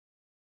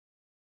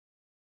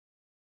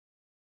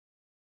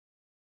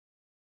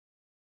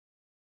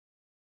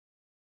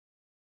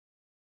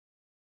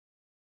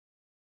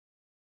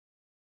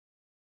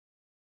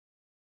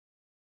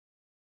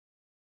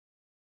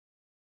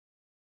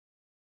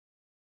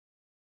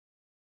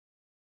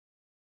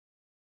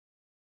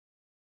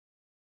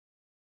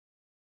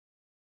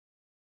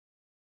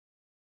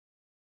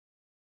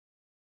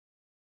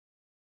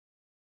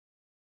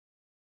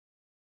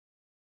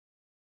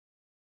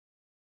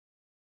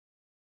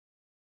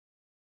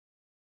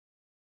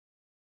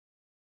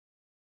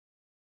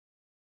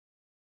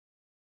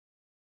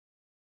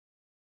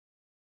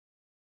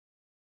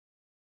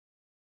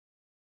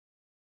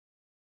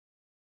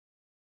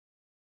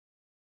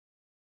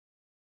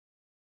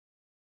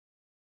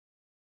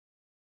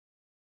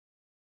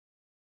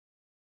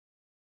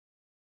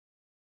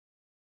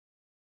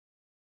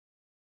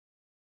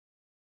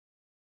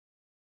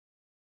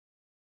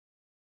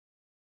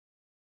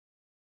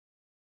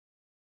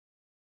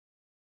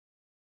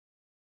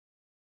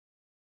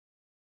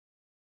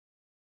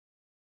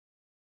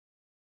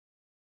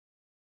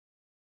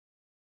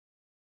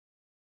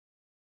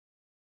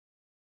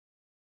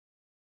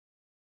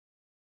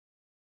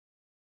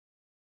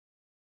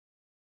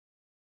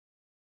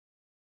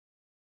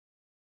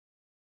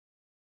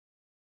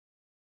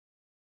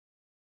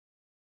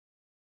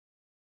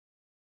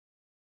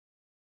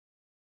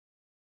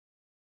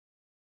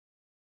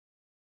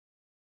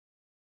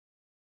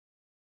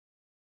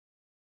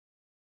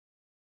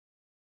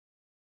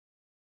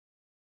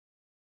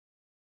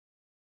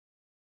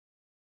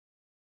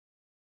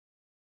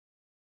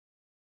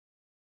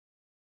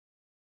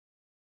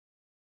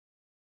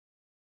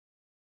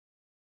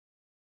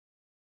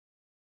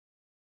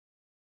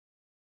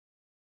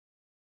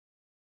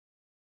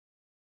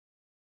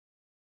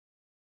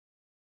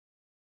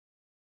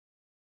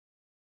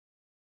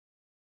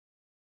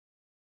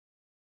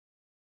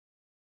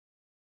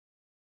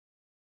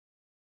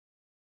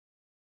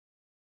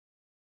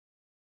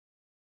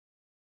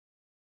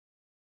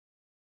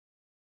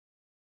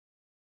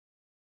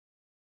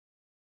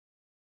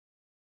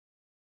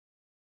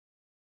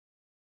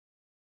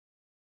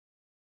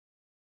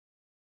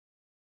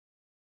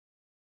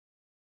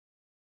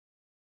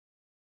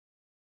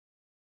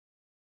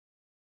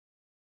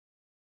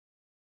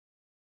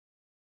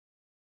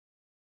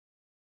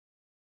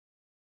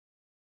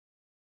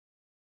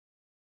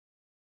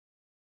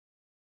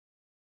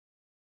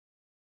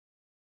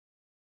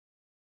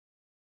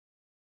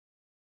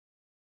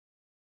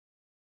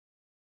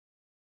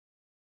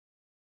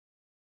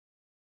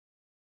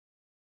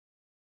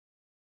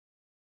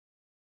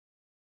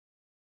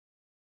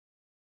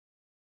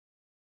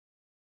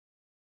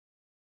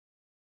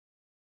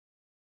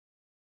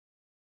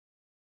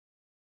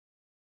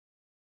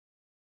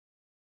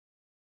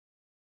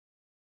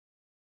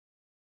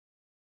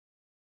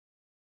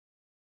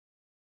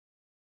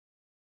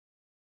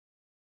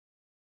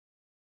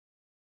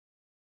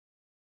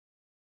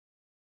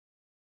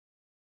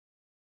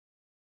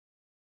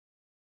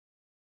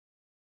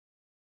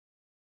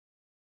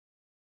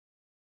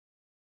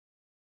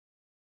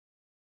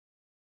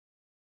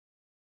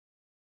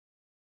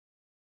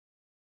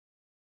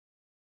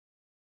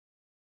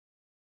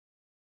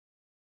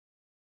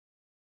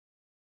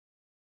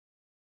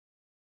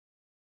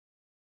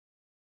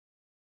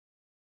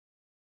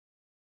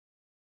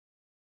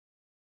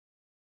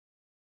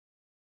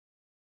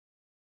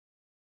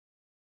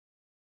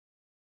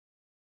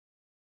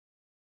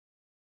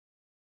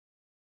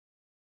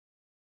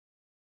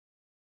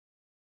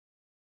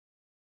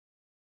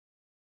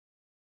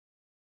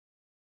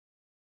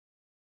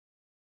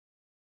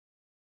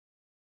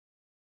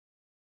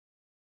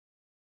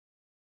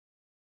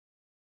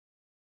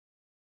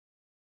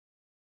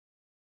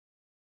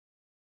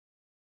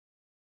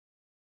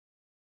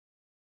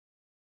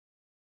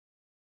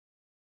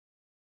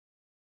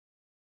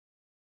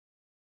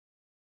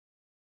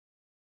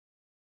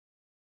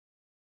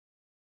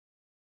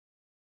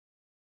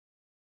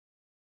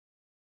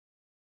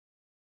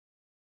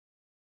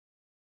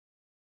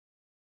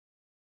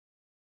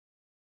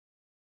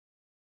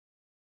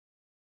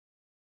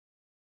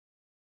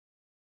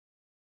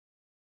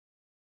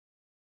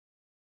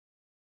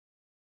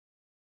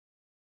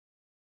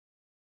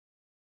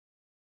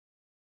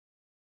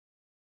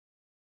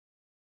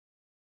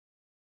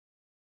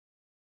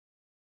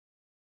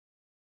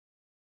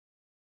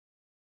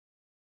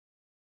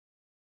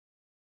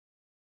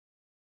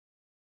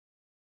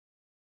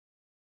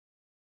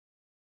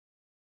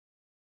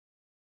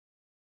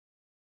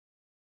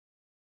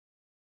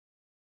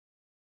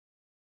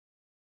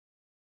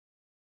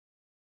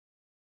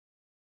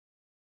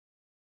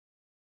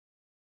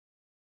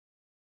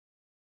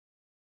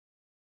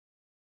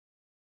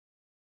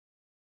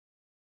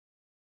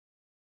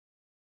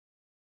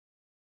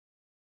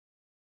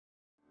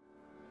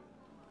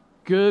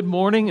Good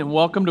morning and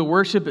welcome to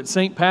worship at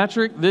St.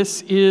 Patrick.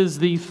 This is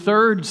the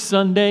third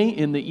Sunday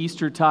in the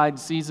Eastertide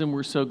season.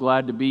 We're so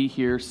glad to be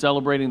here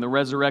celebrating the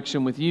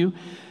resurrection with you.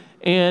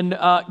 And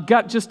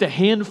got just a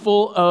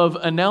handful of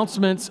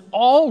announcements,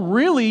 all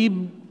really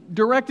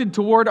directed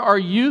toward our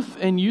youth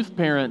and youth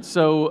parents.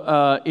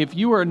 So if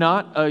you are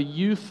not a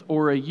youth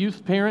or a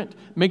youth parent,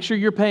 make sure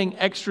you're paying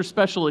extra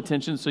special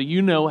attention so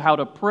you know how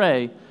to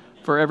pray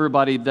for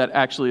everybody that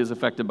actually is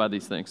affected by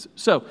these things.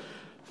 So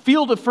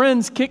Field of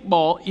Friends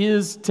kickball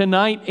is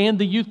tonight, and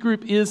the youth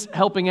group is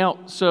helping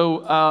out.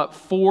 So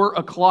 4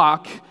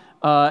 o'clock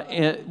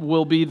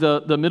will be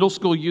the middle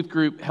school youth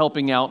group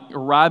helping out.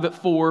 Arrive at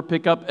 4,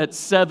 pick up at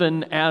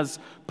 7 as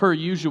per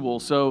usual.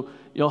 So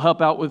you'll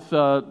help out with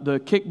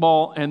the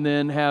kickball and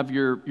then have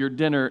your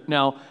dinner.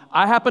 Now,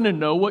 I happen to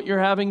know what you're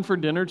having for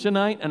dinner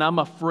tonight, and I'm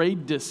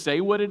afraid to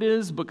say what it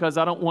is because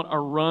I don't want a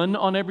run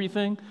on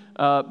everything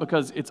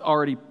because it's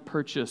already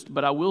purchased.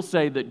 But I will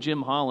say that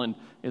Jim Holland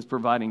is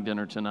providing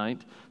dinner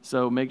tonight,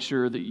 so make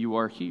sure that you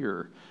are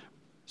here.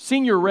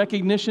 Senior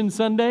Recognition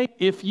Sunday.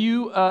 If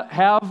you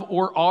have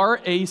or are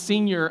a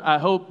senior, I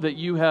hope that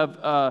you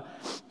have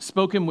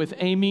spoken with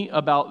Amy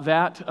about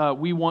that.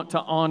 We want to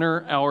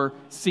honor our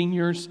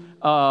seniors.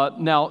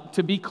 Now,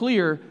 to be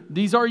clear,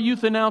 these are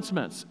youth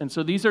announcements, and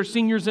so these are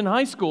seniors in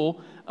high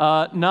school,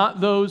 not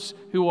those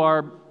who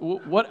are,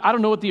 I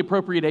don't know what the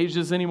appropriate age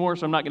is anymore,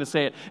 so I'm not going to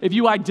say it. If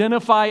you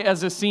identify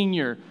as a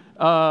senior,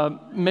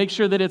 make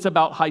sure that it's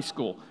about high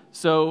school.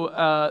 So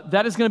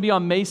that is going to be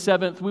on May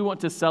 7th. We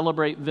want to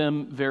celebrate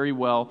them very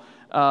well.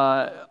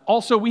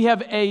 Also, we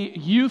have a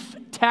youth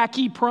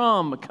tacky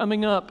prom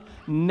coming up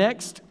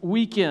next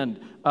weekend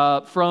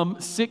from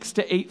 6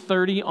 to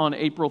 8:30 on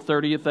April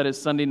 30th. That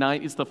is Sunday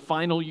night. It's the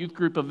final youth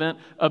group event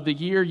of the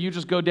year. You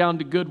just go down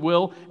to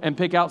Goodwill and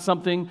pick out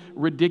something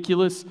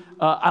ridiculous.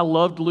 I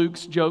loved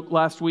Luke's joke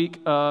last week.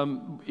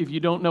 If you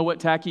don't know what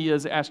tacky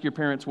is, ask your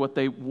parents what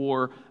they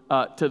wore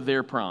to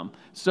their prom.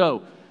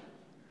 So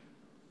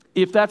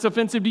if that's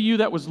offensive to you,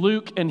 that was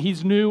Luke, and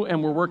he's new,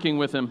 and we're working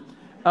with him.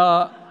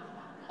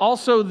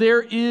 Also,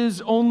 there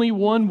is only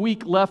 1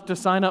 week left to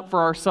sign up for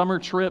our summer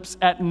trips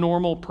at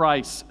normal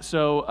price.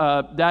 So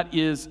that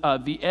is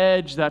The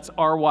Edge, that's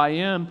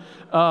RYM.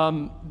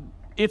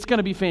 It's going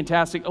to be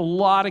fantastic. A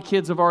lot of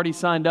kids have already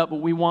signed up, but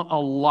we want a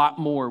lot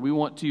more. We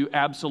want to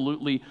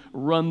absolutely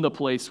run the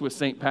place with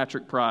St.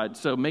 Patrick Pride.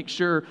 So make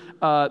sure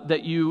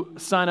that you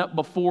sign up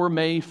before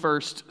May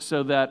 1st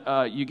so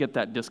that you get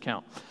that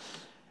discount.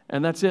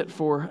 And that's it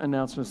for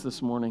announcements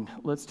this morning.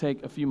 Let's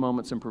take a few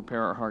moments and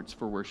prepare our hearts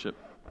for worship.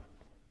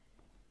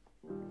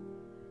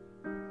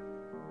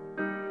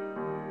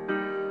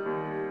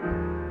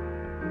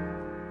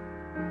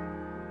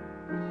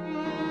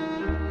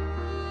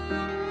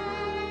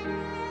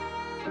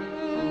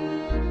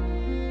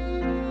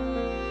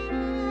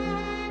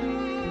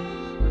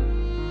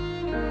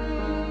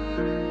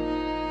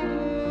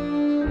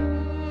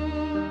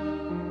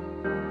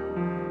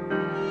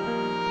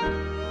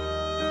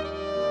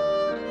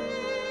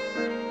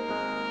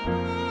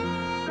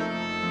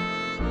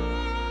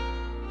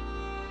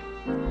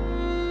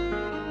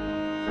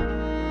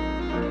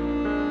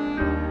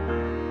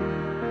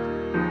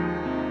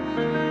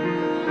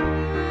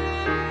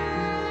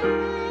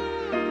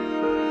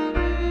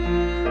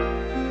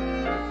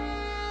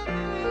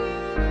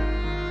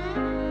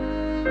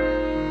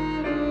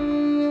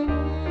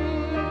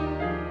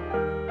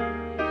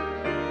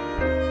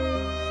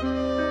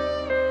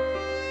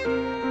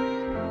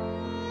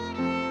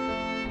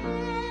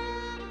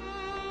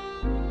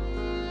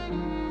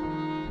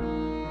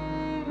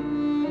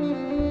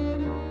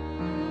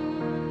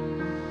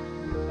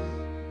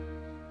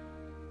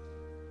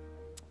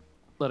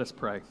 Let us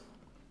pray.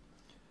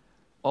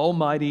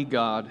 Almighty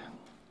God,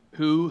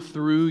 who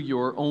through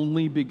your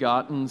only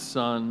begotten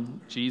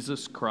Son,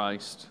 Jesus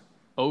Christ,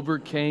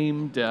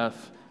 overcame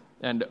death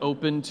and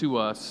opened to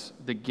us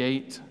the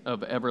gate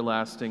of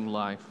everlasting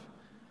life,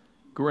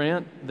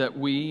 grant that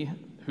we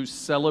who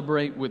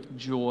celebrate with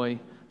joy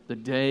the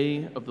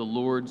day of the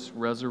Lord's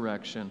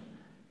resurrection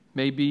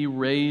may be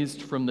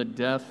raised from the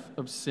death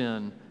of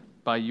sin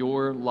by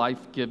your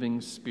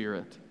life-giving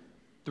Spirit,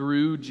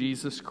 through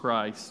Jesus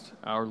Christ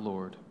our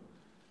Lord,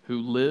 who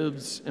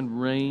lives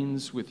and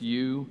reigns with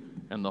you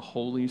and the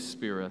Holy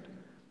Spirit,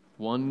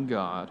 one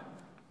God,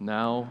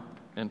 now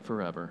and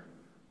forever.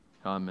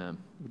 Amen.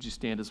 Would you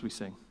stand as we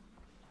sing?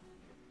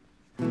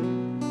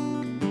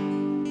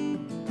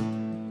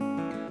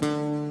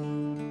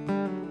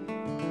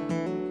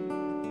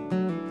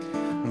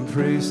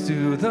 Praise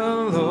to the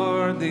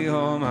Lord, the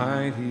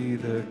Almighty,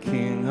 the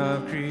King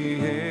of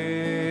creation.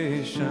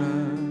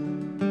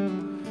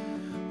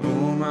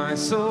 O my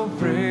soul,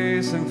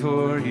 praise him,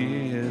 for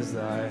he is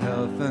thy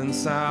health and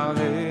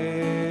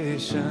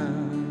salvation.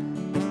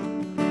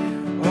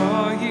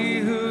 All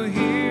ye who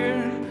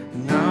hear,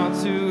 now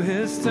to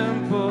his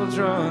temple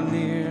draw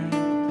near,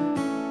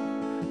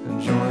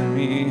 and join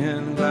me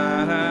in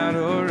glad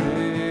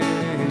adoration.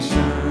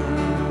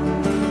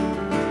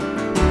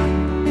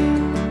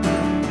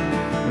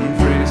 And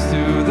praise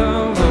to the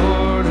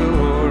Lord,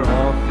 o'er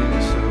all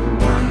things so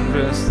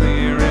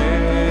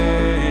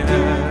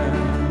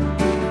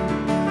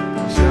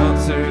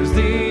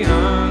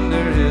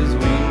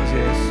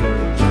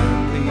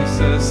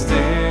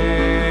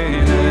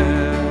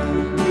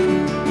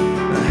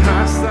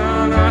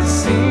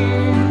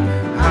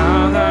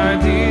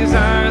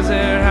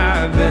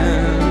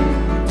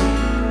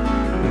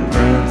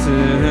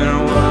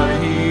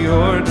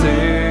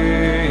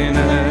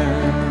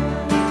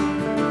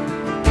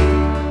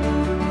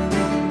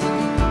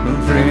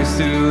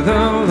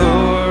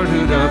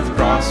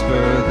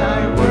prosper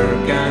thy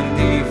work and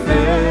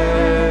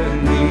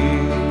defend thee.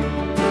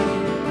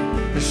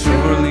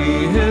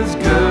 Surely his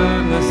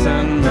goodness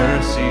and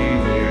mercy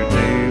here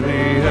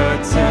daily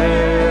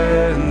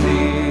attend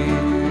thee.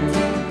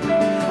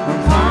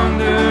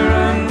 Ponder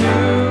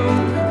anew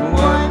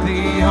what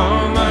the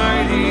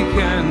Almighty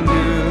can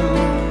do,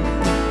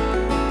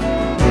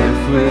 if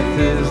with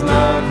his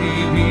love he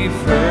be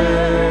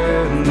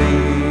friendly.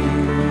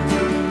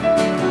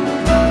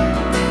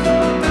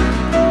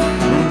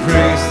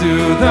 Praise to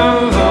the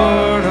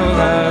Lord, oh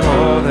let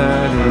all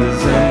that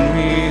is in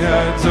me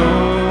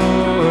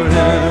adore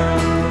him.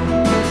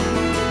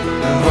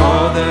 And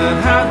all that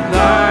hath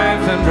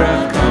life and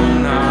breath come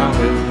now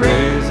with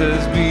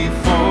praises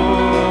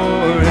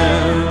before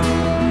him.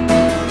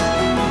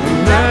 And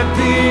let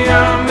the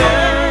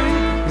Amen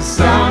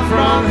sound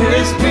from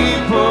his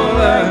people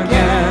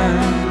again.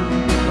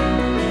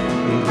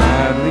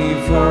 Gladly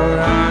for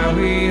I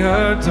we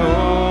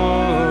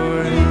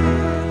adore him.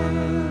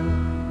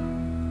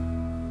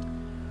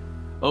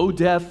 O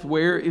death,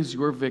 where is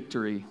your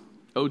victory?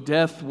 O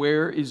death,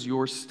 where is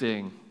your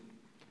sting?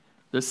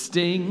 The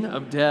sting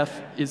of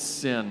death is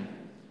sin,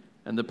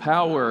 and the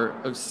power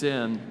of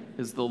sin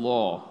is the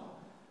law.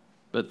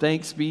 But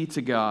thanks be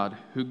to God,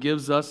 who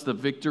gives us the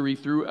victory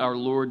through our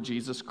Lord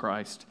Jesus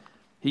Christ.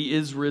 He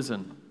is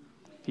risen.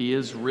 He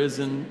is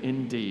risen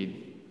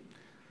indeed.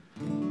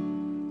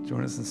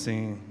 Join us in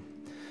singing.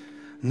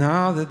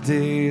 Now the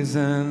days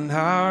and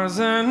hours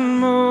and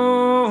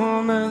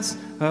moments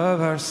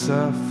of our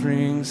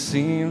suffering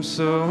seem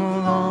so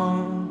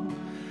long,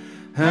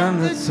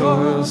 and the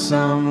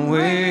toilsome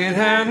wait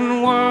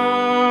and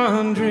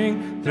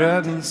wandering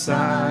threaten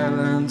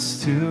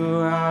silence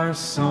to our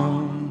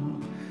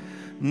song.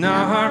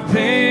 Now our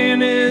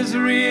pain is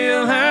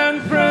real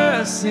and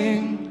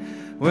pressing,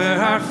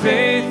 where our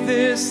faith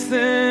is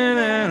thin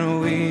and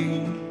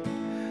weak,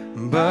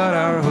 but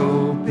our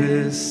hope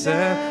is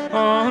set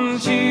on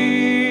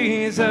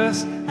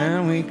Jesus,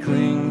 and we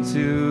cling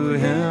to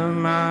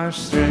him our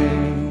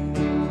strength.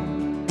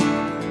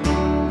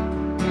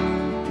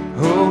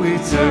 Oh,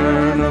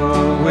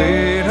 eternal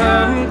weight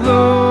and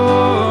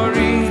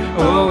glory,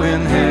 oh,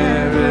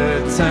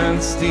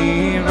 inheritance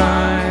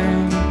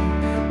divine,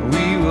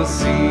 we will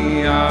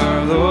see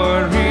our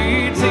Lord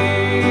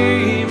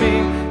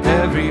redeeming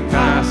every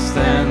past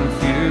and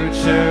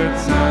future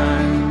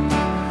time.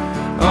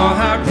 All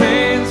our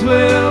pains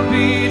will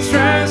be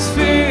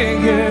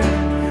transfigured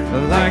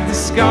like the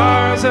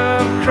scars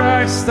of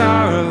Christ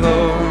our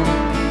Lord.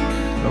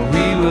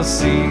 We will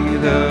see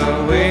the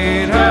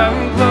weight of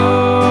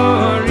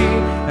glory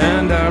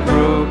and our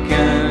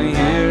broken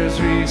years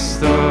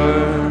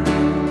restored.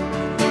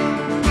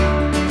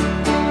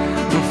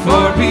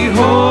 For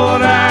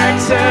behold, I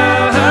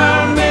tell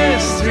a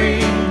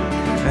mystery,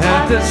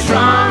 at the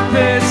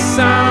trumpet's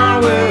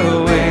sound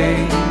will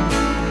wake,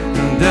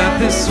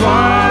 death is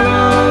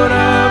swallowed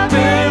up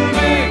in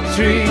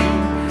victory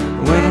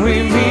when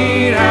we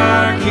meet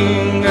our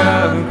King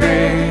of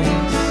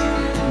grace.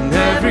 And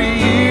every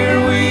year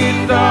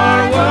we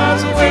thought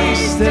was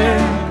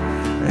wasted,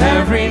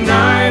 every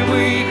night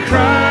we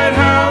cried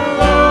how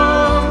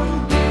long,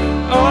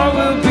 all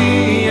will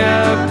be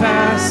a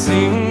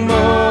passing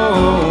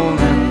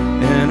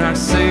moment in our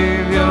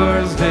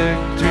Savior's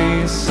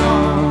victory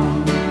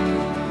song.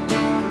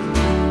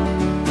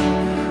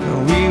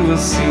 We will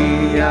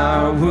see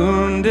our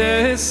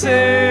wounded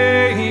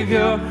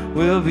Savior,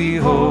 we'll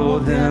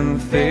behold him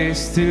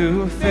face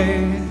to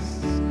face,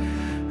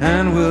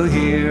 and we'll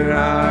hear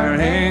our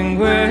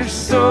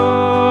anguished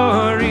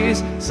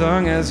stories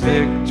sung as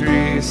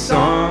victory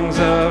songs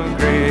of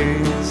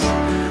grace.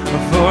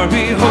 For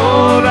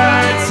behold,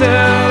 I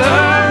tell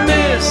a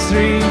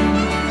mystery,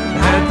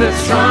 at the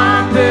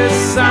trumpet's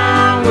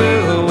sound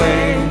will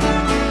wake,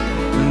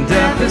 and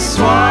death is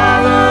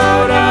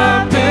swallowed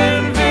up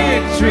in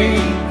victory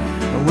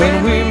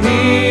when we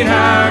meet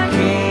our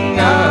King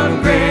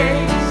of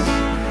grace.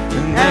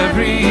 And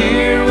every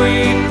year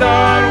we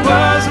thought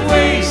was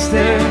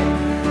wasted,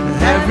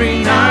 and every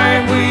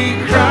night we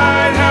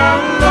cried how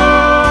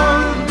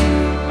long,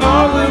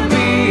 all will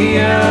be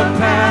a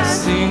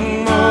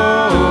passing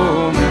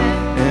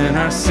moment in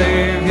our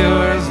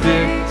Savior's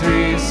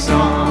victory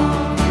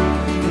song.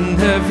 And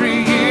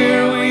every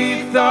year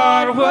we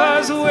thought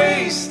was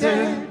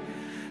wasted,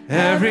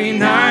 every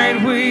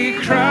night we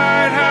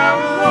cried how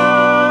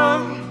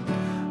long,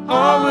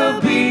 all will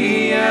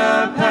be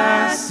a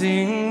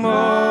passing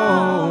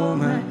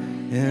moment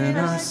in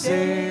our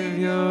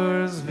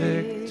Savior's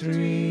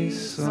victory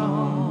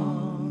song.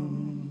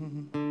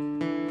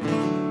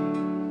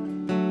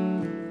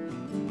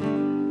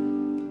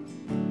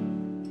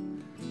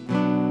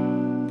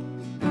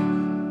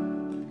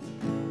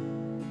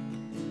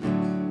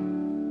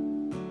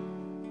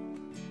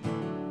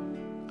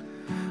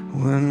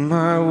 When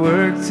my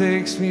work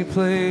takes me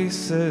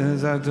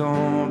places I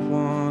don't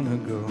want to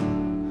go,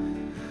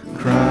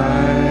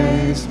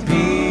 Christ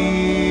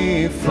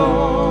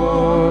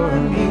before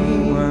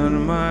me.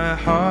 When my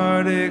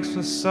heart aches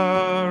with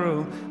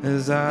sorrow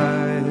as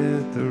I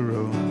hit the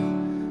road,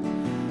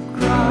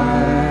 Christ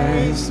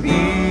Christ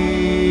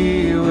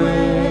be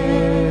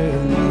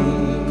with me.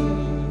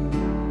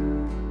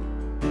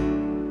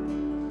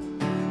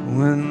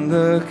 When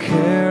the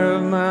care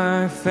of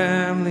my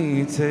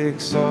family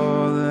takes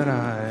all that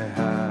I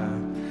have,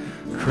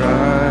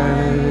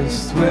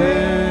 Christ within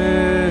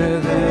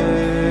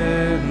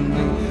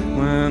me.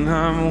 When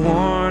I'm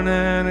worn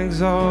and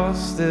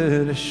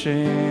exhausted,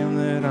 ashamed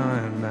that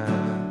I'm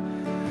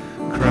mad,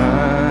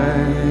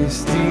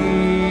 Christ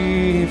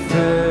defend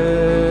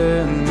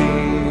me.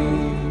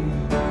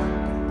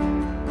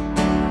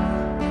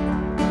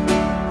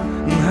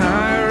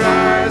 I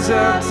rise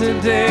up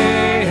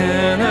today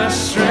in a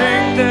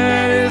strength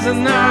that is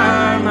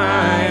not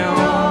my own.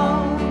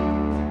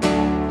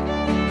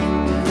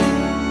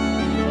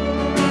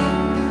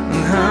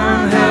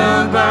 I'm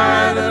held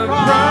by the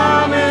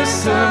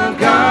promise of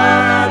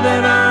God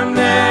that I'm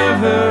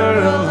never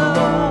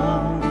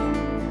alone.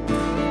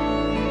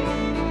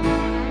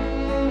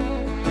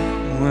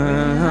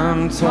 When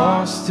I'm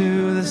tossed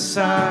to the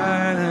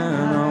side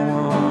and I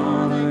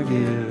wanna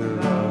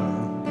give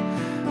up,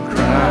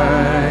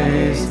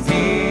 Christ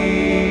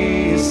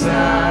beside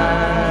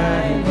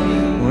me.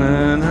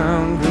 When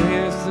I'm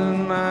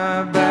bracing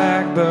my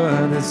back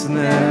but it's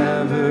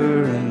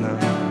never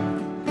enough,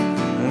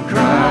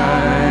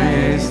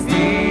 Christ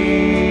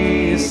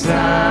beside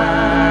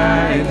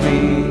me.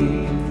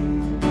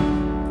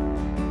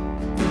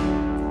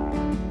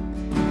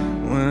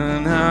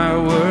 When I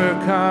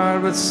work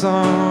hard but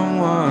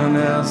someone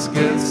else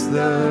gets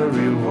the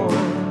reward,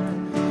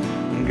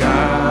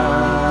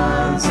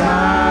 God's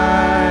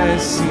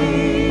eyes see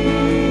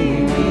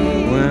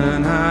me.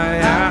 When I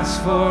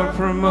ask for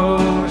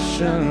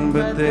promotion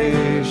but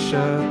they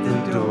shut the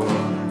door,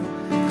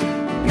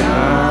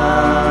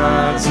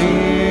 God's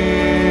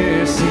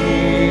ears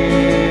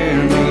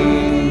hear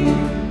me.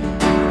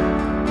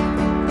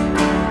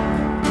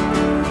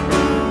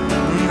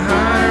 I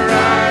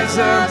rise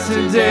up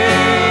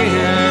today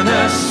in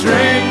a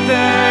strength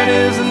that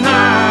is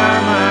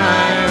not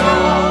my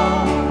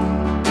own.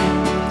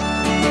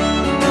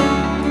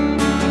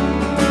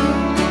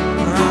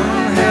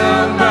 I'm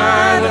held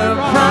by the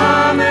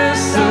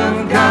promise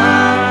of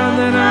God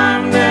that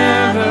I'm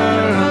never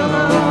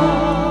alone.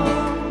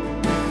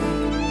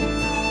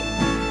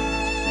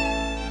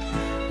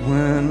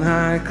 When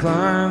I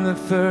climb the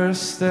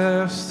first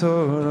steps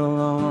toward a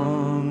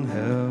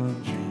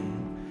long-held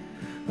dream,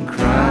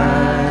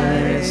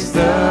 Christ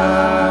above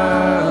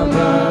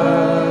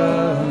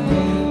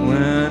me.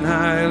 When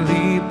I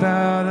leap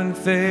out in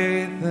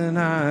faith and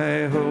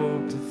I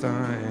hope to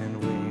find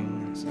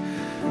wings,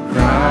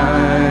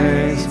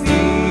 Christ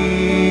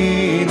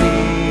beneath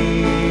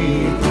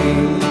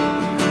me.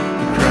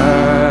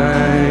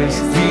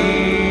 Christ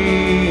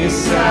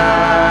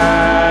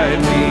beside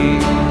me.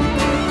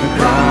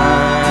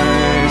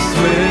 Christ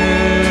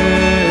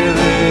within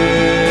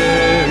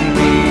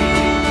me.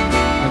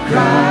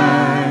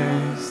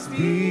 Christ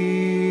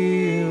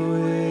be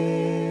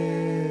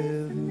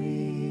with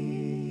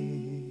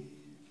me.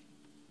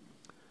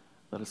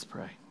 Let us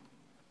pray.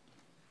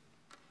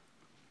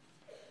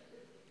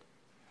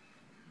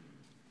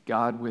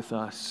 God with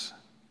us,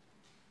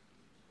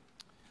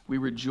 we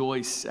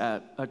rejoice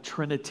at a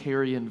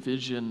Trinitarian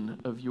vision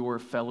of your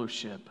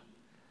fellowship.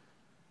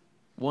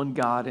 One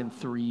God in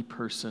three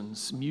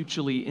persons,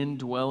 mutually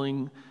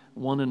indwelling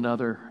one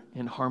another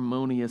in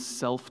harmonious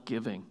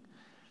self-giving,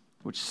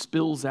 which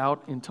spills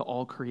out into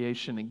all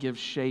creation and gives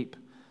shape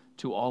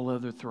to all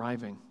other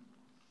thriving.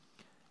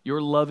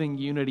 Your loving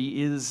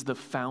unity is the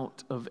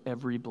fount of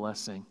every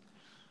blessing.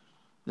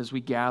 As we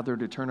gather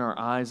to turn our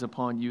eyes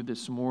upon you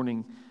this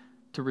morning,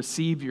 to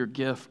receive your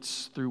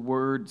gifts through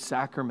word,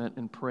 sacrament,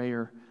 and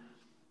prayer,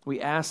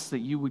 we ask that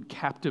you would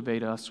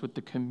captivate us with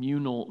the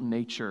communal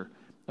nature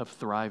of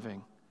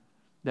thriving,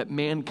 that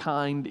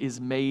mankind is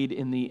made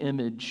in the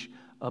image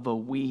of a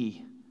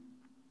we.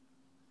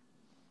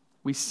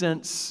 We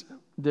sense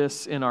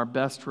this in our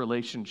best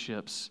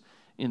relationships,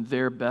 in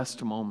their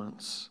best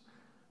moments,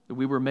 that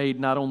we were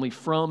made not only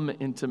from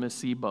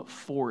intimacy, but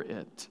for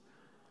it.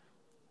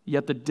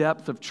 Yet the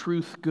depth of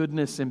truth,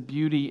 goodness, and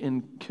beauty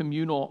in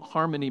communal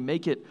harmony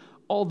make it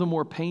all the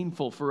more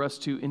painful for us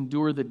to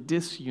endure the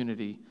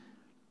disunity,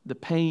 the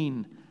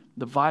pain,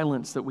 the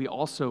violence that we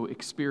also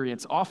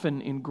experience, often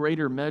in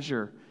greater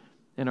measure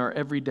in our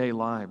everyday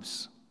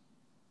lives.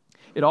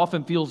 It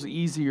often feels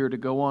easier to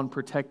go on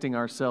protecting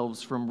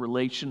ourselves from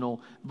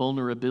relational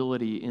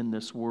vulnerability in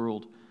this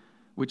world,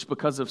 which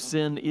because of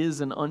sin is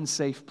an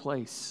unsafe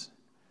place.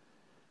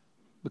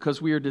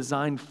 Because we are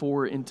designed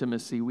for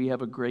intimacy, we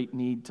have a great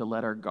need to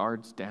let our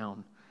guards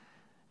down.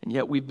 And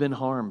yet we've been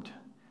harmed.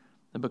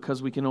 And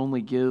because we can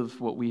only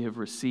give what we have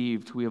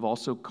received, we have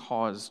also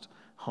caused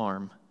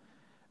harm.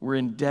 We're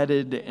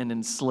indebted and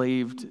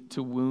enslaved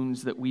to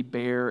wounds that we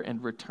bear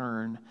and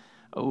return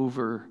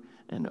over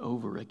and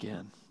over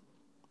again.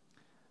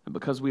 And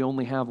because we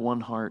only have one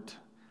heart,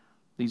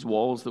 these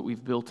walls that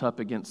we've built up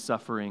against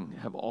suffering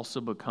have also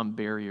become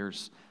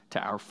barriers to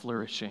our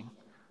flourishing.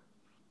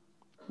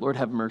 Lord,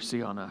 have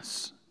mercy on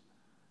us.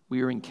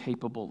 We are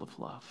incapable of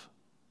love.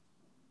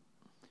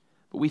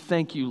 But we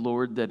thank you,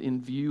 Lord, that in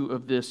view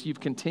of this, you've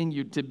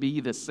continued to be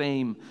the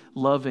same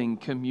loving,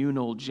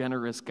 communal,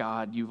 generous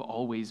God you've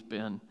always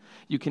been.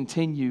 You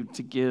continue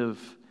to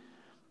give,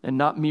 and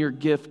not mere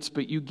gifts,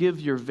 but you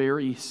give your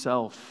very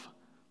self.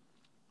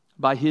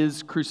 By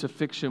his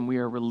crucifixion, we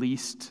are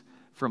released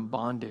from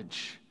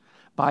bondage.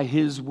 By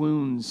his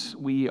wounds,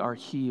 we are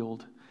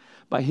healed.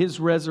 By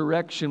his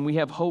resurrection, we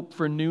have hope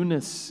for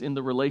newness in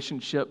the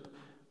relationship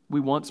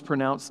we once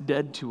pronounced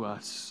dead to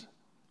us.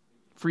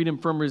 Freedom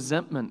from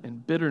resentment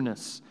and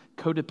bitterness,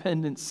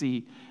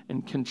 codependency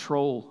and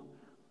control.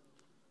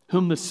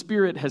 Whom the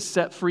Spirit has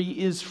set free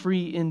is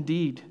free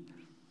indeed,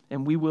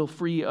 and we will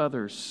free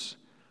others.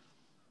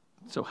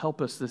 So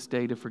help us this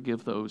day to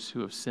forgive those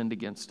who have sinned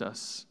against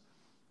us,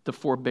 to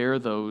forbear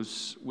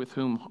those with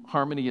whom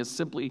harmony is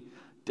simply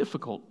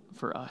difficult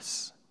for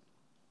us.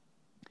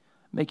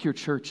 Make your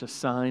church a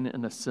sign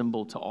and a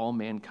symbol to all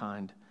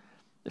mankind,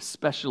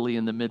 especially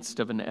in the midst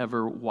of an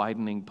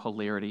ever-widening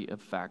polarity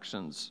of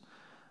factions,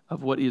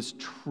 of what is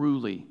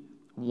truly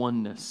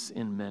oneness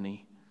in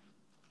many.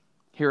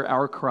 Hear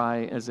our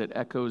cry as it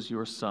echoes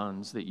your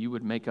Son's, that you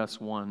would make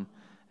us one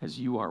as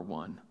you are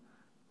one.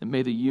 And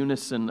may the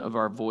unison of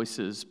our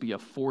voices be a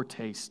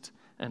foretaste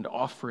and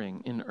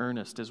offering in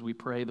earnest as we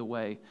pray the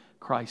way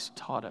Christ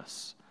taught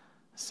us,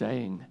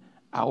 saying,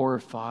 Our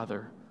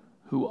Father,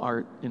 who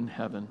art in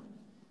heaven,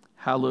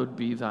 hallowed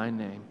be thy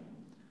name.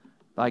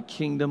 Thy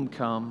kingdom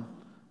come,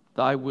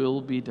 thy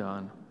will be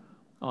done,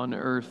 on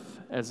earth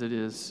as it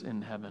is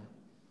in heaven.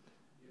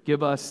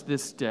 Give us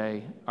this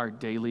day our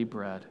daily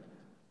bread,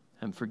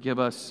 and forgive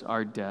us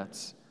our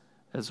debts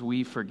as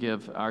we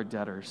forgive our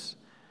debtors.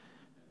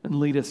 And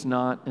lead us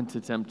not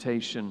into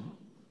temptation,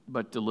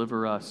 but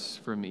deliver us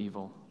from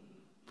evil.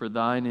 For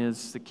thine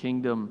is the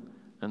kingdom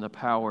and the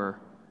power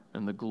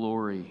and the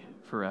glory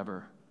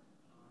forever.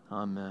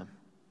 Amen.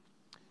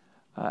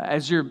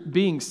 As you're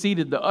being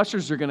seated, the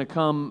ushers are going to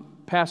come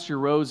past your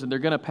rows, and they're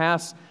going to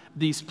pass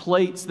these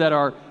plates that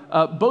are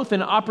both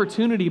an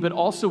opportunity but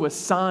also a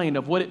sign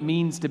of what it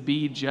means to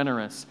be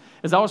generous.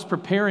 As I was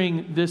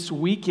preparing this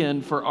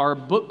weekend for our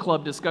book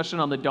club discussion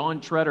on the Dawn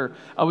Treader,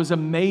 I was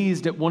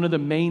amazed at one of the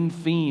main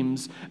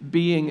themes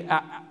being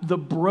the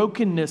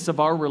brokenness of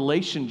our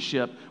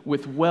relationship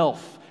with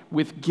wealth,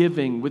 with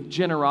giving, with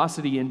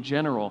generosity in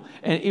general.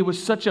 And it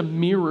was such a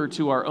mirror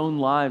to our own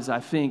lives,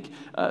 I think.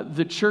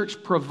 The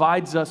church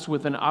provides us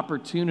with an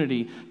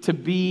opportunity to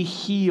be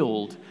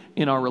healed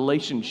in our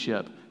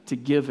relationship to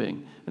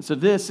giving. And so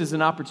this is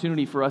an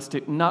opportunity for us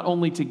to not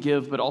only to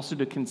give, but also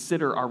to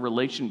consider our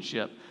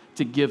relationship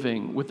to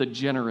giving with a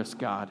generous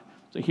God.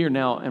 So hear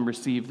now and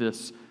receive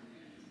this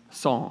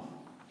song.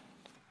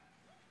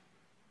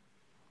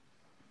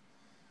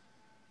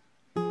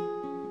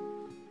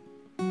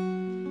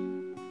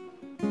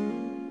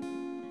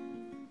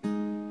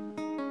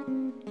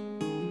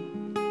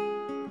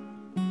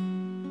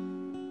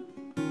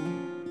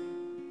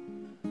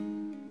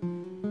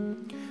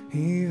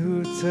 He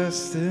who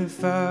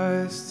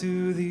testifies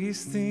to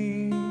these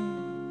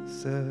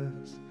things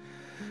says,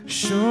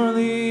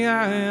 surely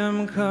I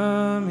am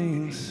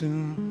coming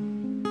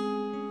soon.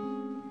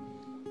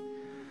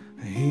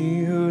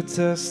 He who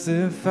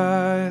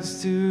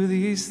testifies to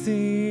these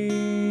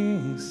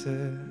things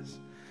says,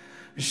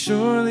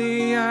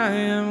 surely I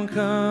am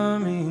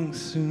coming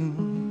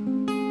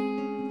soon.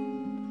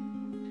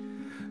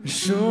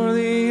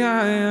 Surely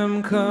I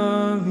am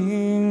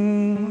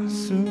coming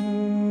soon.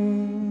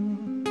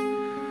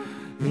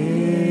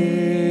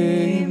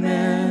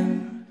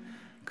 Amen.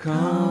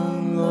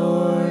 Come,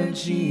 Lord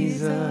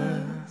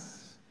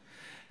Jesus.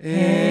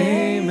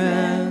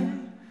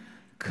 Amen.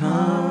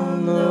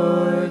 Come,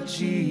 Lord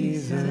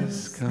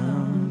Jesus,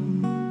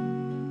 come.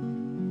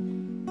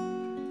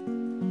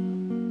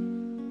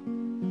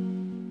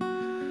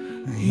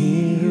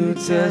 He who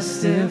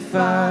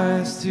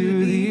testifies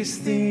to these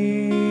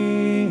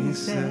things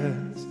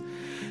says,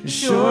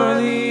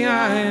 surely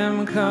I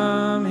am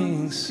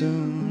coming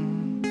soon.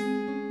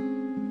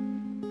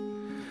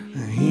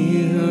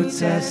 He who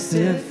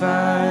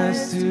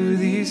testifies to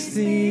these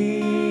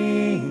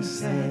things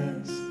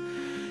says,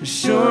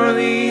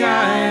 surely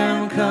I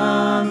am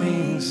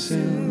coming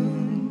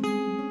soon.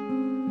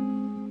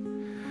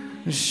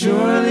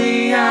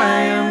 Surely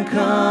I am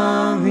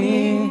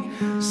coming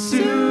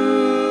soon.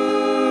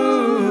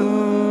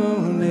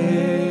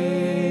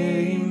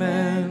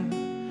 Amen.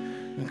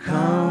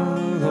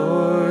 Come,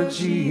 Lord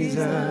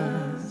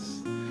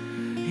Jesus.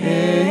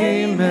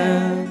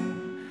 Amen.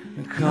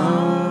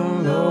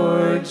 Come,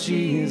 Lord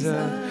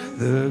Jesus.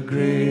 The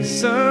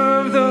grace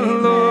of the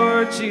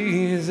Lord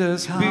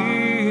Jesus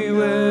be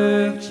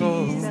with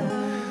all.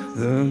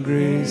 The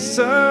grace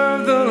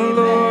of the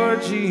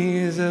Lord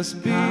Jesus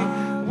be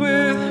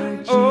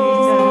with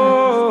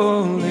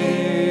all.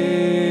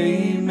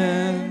 Amen.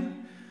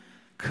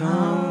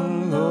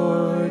 Come,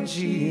 Lord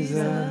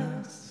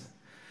Jesus.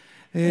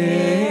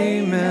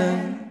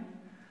 Amen.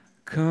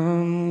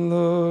 Come,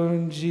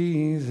 Lord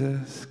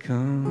Jesus,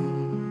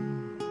 come.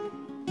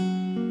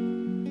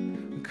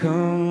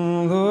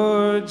 Come,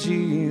 Lord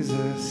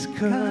Jesus,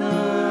 come.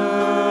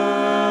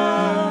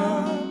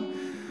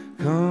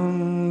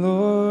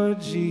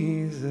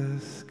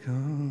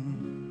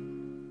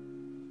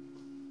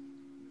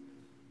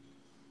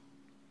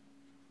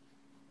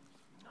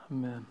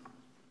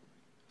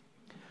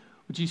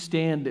 you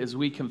stand as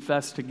we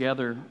confess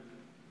together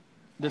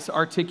this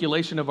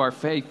articulation of our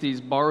faith,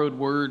 these borrowed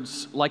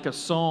words, like a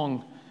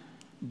song,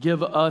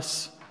 give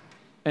us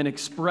an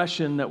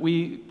expression that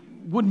we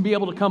wouldn't be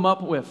able to come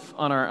up with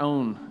on our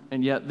own.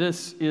 And yet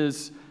this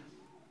is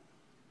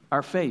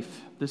our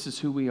faith. This is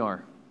who we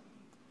are.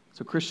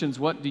 So Christians,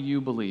 what do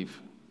you believe?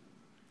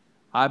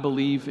 I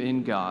believe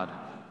in God,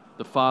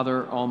 the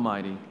Father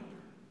Almighty,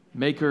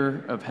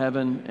 maker of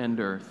heaven and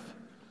earth,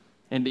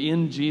 and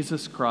in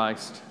Jesus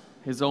Christ,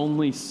 his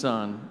only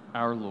Son,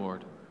 our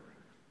Lord,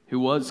 who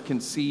was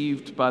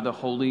conceived by the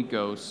Holy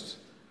Ghost,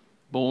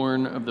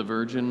 born of the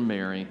Virgin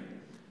Mary,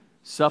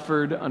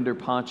 suffered under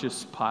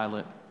Pontius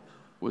Pilate,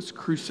 was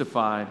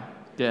crucified,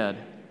 dead,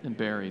 and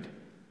buried.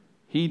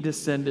 He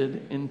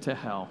descended into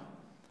hell.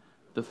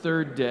 The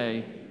third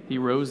day, he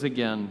rose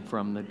again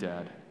from the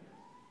dead.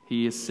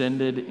 He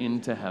ascended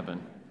into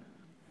heaven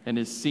and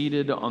is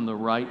seated on the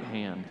right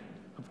hand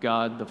of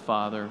God the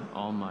Father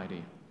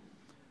Almighty.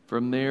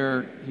 From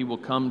there, he will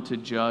come to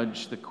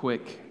judge the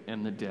quick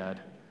and the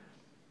dead.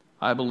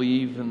 I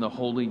believe in the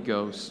Holy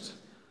Ghost,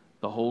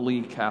 the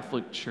Holy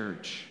Catholic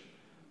Church,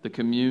 the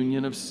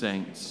communion of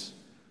saints,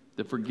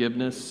 the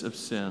forgiveness of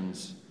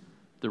sins,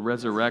 the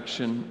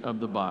resurrection of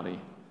the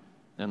body,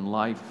 and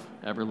life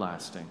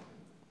everlasting.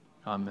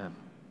 Amen.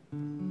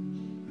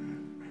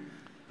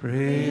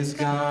 Praise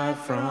God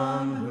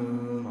from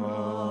whom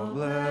all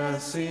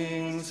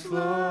blessings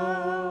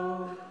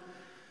flow.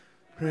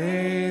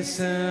 Praise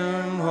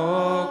him,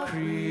 all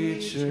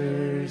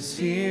creatures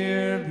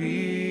here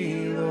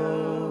below.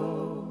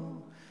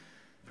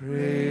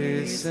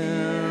 Praise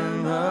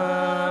him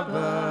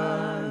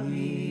above,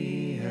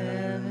 ye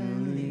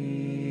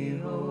heavenly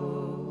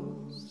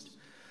host.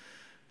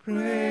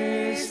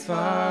 Praise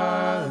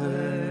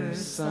Father,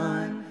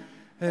 Son,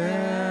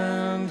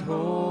 and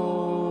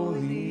Holy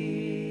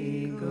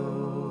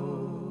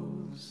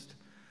Ghost.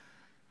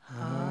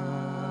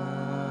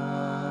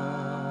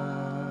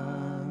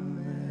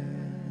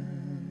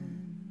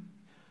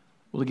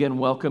 Well, again,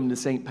 welcome to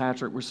St.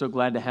 Patrick. We're so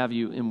glad to have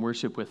you in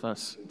worship with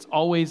us. It's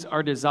always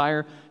our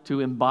desire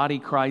to embody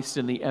Christ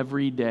in the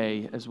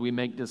everyday as we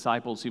make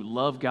disciples who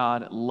love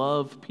God,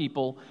 love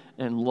people,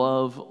 and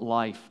love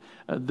life.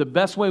 The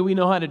best way we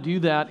know how to do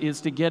that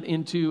is to get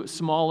into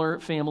smaller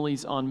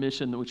families on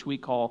mission, which we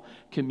call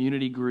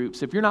community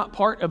groups. If you're not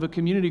part of a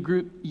community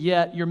group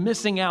yet, you're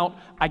missing out,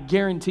 I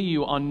guarantee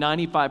you, on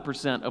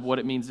 95% of what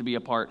it means to be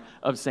a part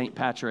of St.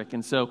 Patrick.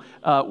 And so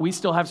we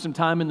still have some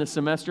time in the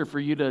semester for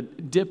you to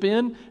dip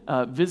in,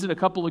 visit a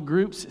couple of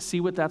groups, see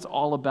what that's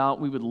all about.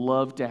 We would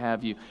love to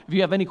have you. If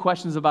you have any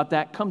questions about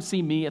that, come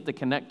see me at the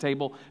Connect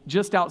table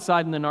just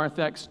outside in the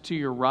narthex to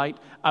your right.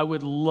 I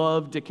would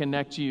love to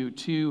connect you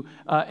to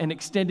an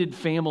extended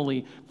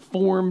family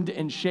formed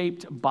and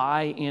shaped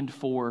by and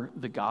for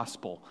the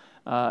gospel.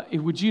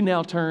 Would you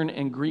now turn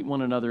and greet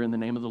one another in the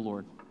name of the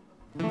Lord?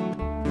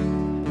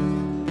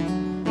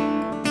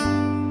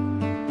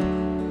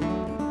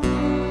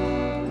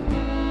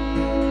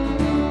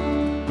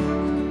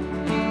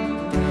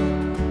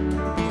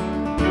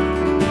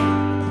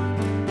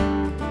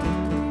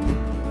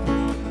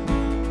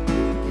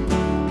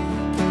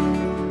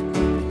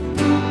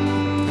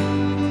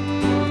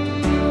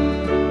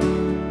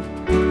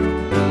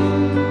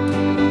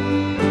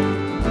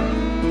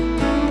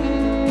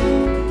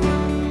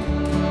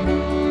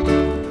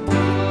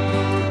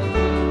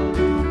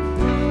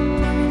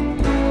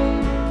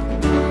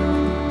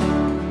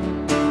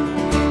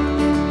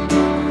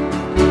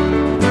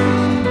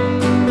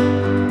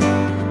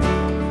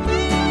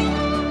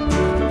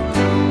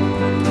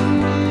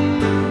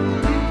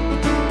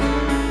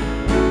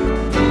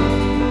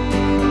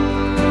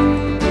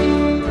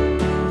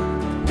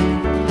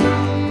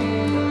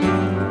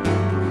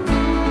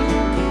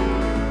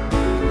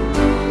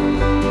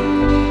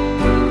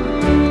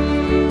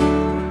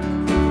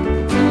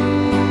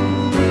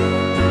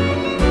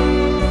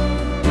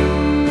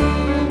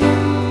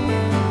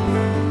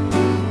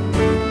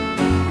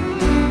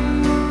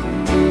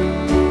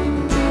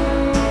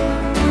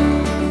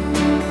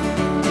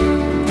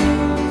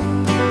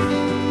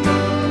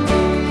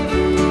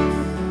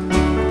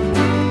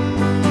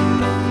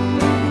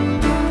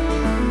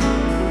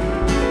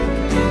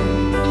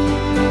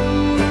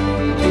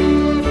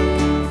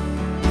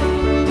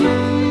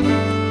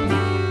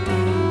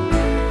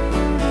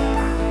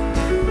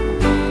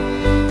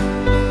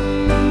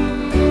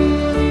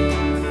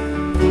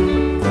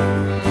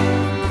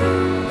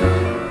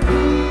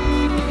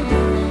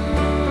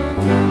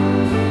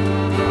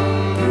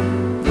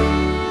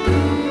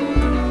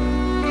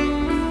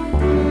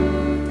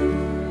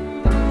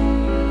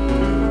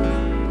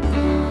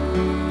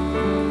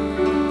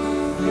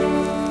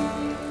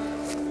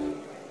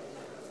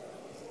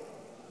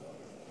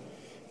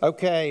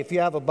 Okay, if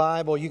you have a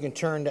Bible, you can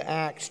turn to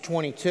Acts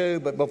 22.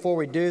 But before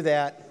we do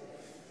that,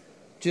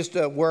 just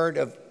a word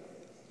of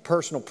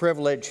personal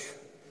privilege.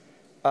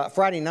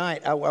 Friday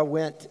night, I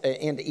went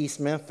into East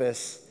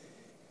Memphis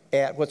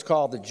at what's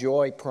called the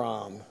Joy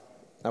Prom.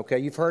 Okay,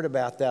 you've heard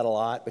about that a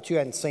lot, but you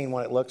hadn't seen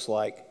what it looks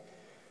like.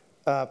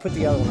 Put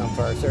the other one up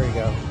first. There you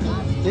go.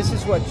 This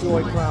is what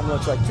Joy Prom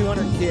looks like.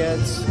 200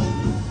 kids,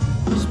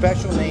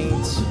 special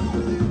needs,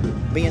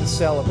 being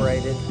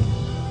celebrated.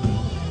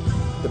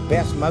 The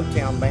best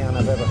Motown band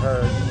I've ever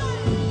heard.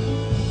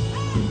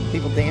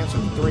 People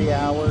dancing for 3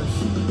 hours.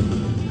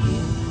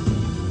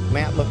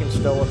 Matt looking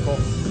stoical.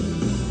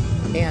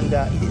 And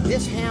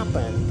this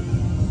happened.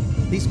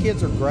 These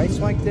kids are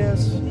graced like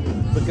this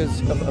because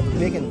of a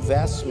big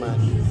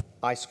investment.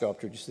 Ice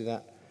sculpture, did you see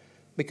that?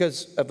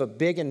 Because of a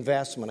big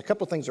investment. A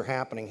couple of things are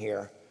happening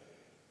here.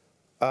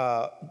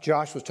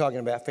 Josh was talking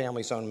about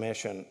Families on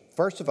Mission.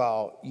 First of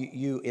all,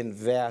 you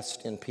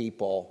invest in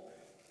people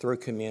through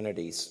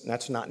communities.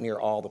 That's not near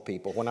all the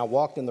people. When I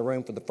walked in the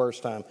room for the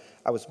first time,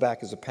 I was back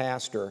as a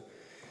pastor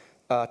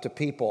to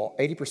people.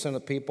 80% of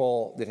the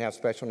people that have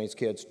special needs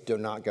kids do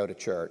not go to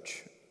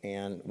church.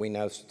 And we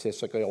know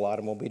statistically a lot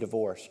of them will be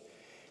divorced.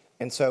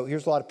 And so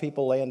here's a lot of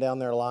people laying down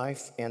their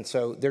life. And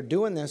so they're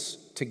doing this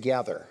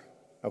together,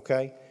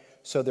 okay?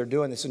 So they're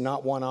doing this is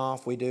not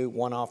one-off. We do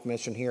one-off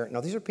mission here. No,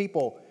 these are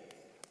people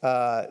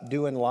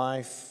doing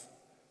life,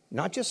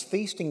 not just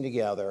feasting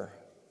together,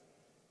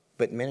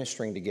 but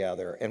ministering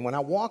together. And when I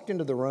walked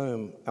into the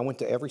room, I went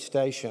to every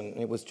station,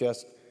 and it was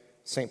just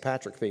St.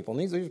 Patrick people. And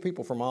these are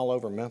people from all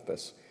over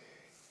Memphis.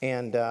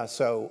 And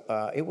so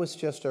it was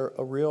just a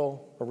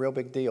real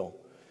big deal.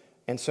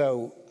 And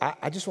so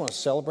I just want to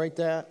celebrate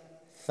that.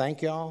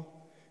 Thank y'all.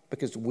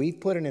 Because we've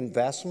put an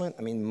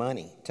investment,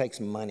 money. It takes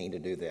money to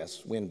do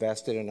this. We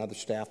invested in another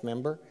staff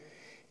member.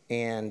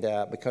 And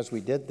because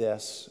we did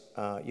this,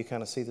 you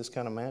kind of see this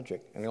kind of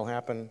magic. And it'll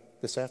happen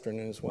this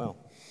afternoon as well.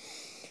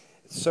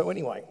 So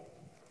anyway,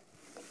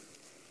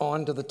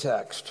 on to the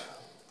text.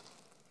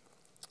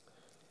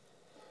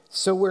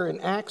 So we're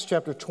in Acts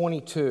chapter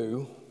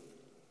 22.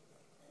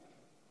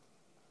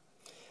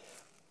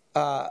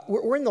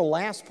 We're in the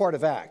last part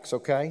of Acts,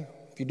 okay?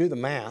 If you do the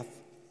math,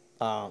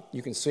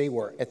 you can see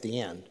we're at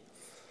the end.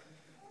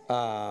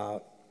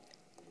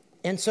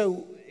 And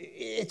so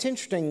it's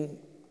interesting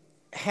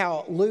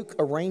how Luke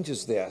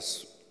arranges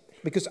this,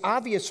 because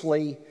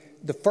obviously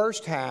the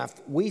first half,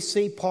 we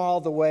see Paul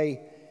the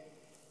way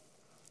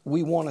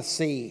we want to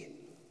see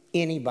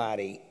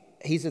anybody.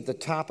 He's at the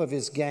top of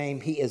his game.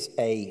 He is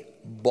a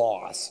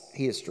boss.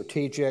 He is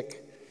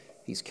strategic.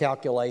 He's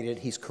calculated.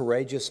 He's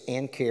courageous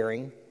and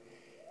caring.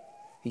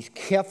 He's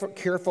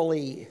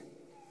carefully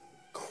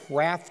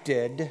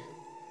crafted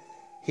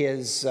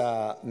his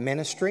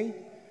ministry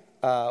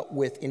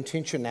with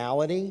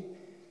intentionality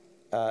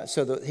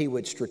so that he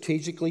would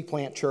strategically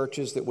plant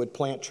churches that would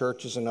plant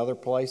churches in other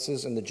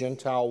places in the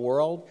Gentile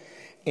world.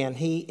 And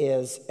he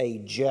is a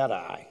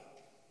Jedi.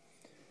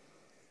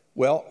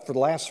 Well, for the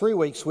last 3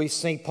 weeks, we've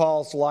seen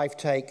Paul's life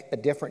take a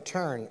different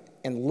turn.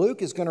 And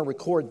Luke is going to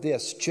record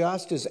this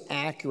just as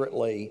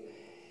accurately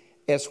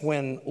as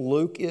when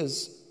Luke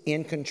is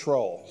in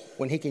control,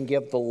 when he can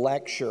give the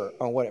lecture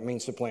on what it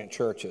means to plant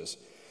churches.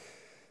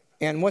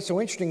 And what's so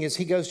interesting is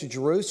he goes to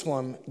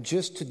Jerusalem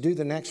just to do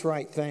the next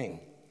right thing.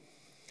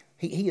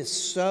 He is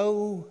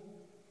so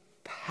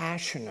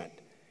passionate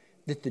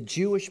that the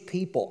Jewish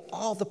people,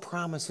 all the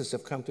promises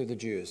have come through the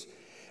Jews.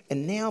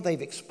 And now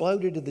they've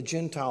exploded to the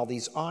Gentile,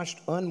 these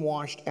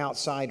unwashed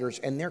outsiders,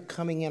 and they're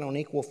coming in on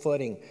equal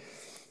footing.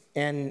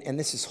 And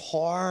this is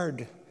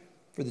hard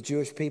for the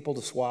Jewish people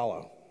to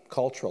swallow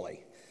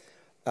culturally.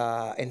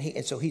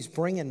 And so he's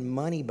bringing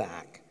money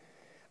back.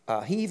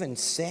 He even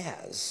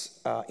says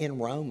in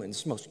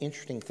Romans, the most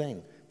interesting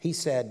thing, he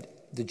said,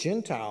 the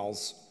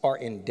Gentiles are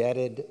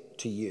indebted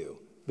to you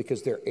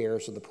because they're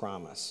heirs of the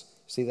promise.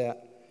 See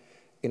that?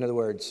 In other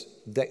words,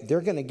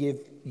 they're going to give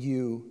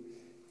you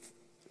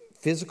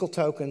physical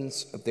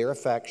tokens of their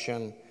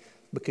affection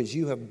because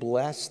you have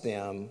blessed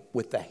them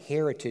with the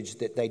heritage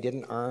that they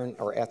didn't earn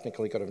or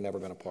ethnically could have never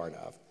been a part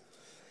of.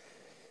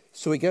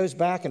 So he goes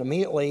back and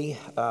immediately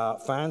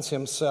finds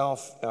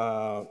himself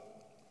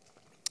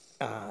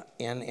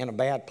in a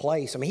bad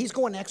place. He's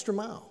going an extra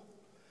mile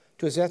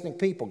to his ethnic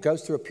people,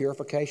 goes through a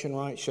purification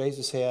rite, shaves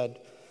his head,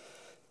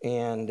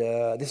 and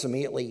this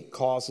immediately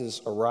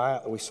causes a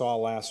riot that we saw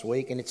last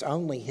week, and it's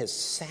only his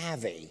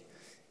savvy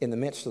in the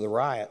midst of the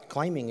riot,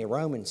 claiming a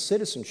Roman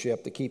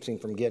citizenship that keeps him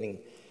from getting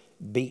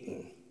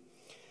beaten.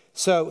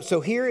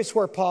 So here is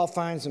where Paul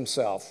finds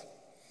himself.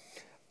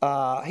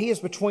 He is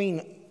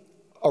between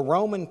a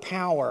Roman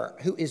power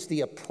who is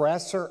the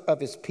oppressor of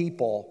his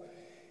people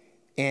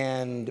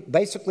and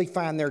basically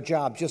find their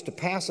job just to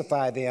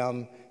pacify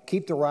them,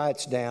 keep the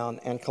riots down,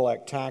 and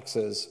collect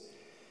taxes.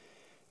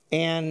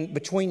 And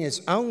between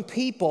his own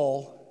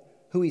people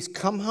who he's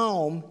come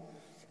home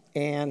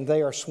and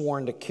they are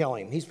sworn to kill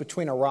him. He's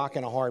between a rock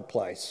and a hard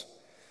place.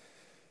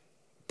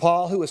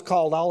 Paul, who has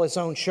called all his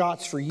own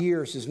shots for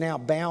years, is now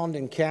bound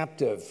and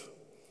captive.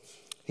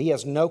 He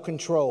has no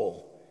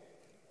control.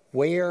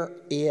 Where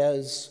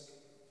is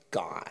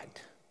God?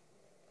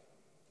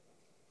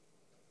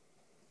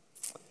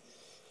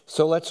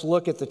 So let's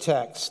look at the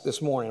text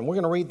this morning. We're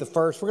going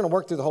to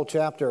work through the whole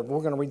chapter, but we're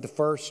going to read the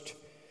first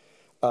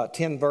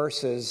 10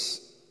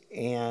 verses,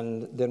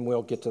 and then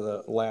we'll get to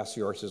the last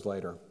verses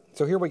later.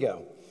 So here we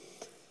go.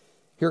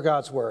 Hear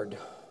God's word.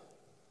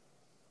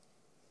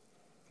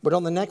 But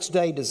on the next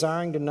day,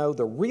 desiring to know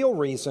the real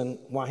reason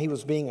why he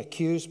was being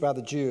accused by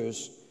the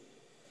Jews,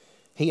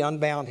 he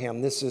unbound him.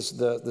 This is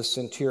the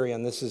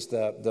centurion, this is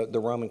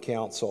the Roman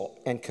council,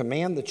 and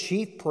command the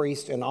chief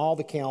priest and all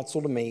the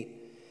council to meet.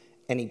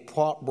 And he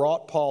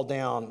brought Paul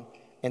down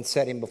and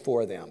set him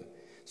before them.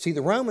 See,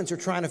 the Romans are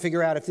trying to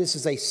figure out if this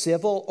is a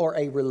civil or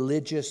a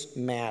religious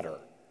matter.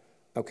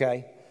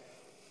 Okay?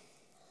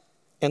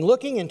 And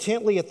looking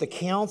intently at the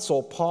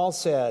council, Paul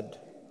said,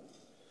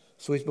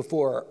 so he's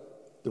before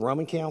the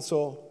Roman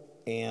council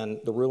and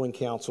the ruling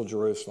council of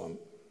Jerusalem,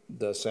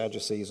 the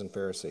Sadducees and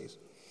Pharisees.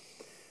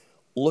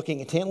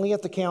 Looking intently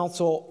at the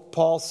council,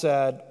 Paul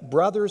said,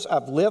 brothers,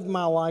 I've lived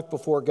my life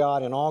before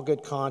God in all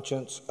good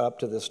conscience up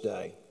to this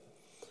day.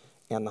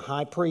 And the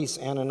high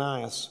priest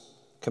Ananias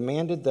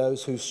commanded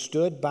those who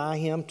stood by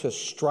him to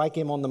strike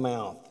him on the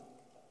mouth.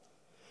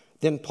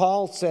 Then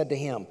Paul said to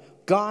him,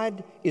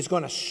 God is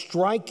going to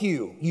strike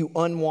you, you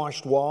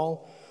unwashed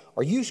wall.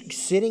 Are you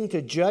sitting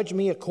to judge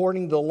me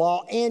according to the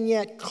law, and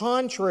yet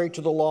contrary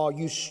to the law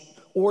you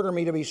order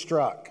me to be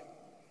struck?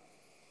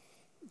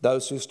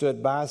 Those who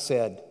stood by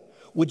said,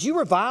 would you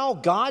revile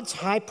God's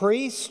high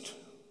priest?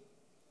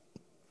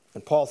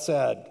 And Paul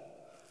said,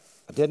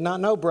 I did not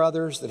know,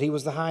 brothers, that he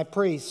was the high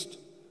priest,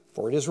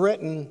 for it is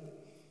written,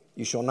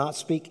 you shall not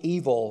speak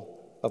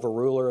evil of a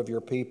ruler of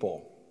your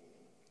people.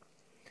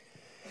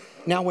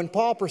 Now, when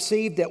Paul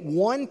perceived that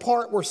one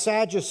part were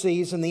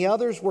Sadducees and the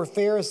others were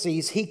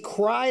Pharisees, he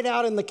cried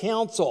out in the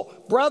council,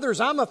 brothers,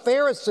 I'm a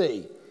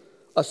Pharisee,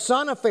 a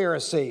son of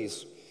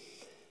Pharisees.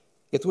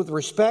 It's with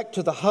respect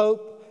to the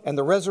hope and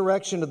the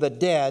resurrection of the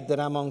dead that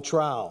I'm on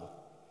trial.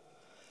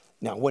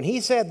 Now, when he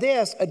said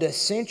this, a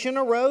dissension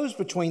arose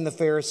between the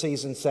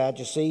Pharisees and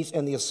Sadducees,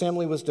 and the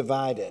assembly was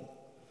divided.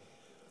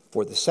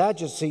 For the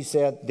Sadducees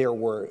said there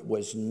were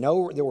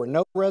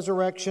no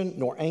resurrection,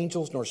 nor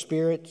angels, nor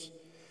spirits.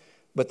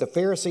 But the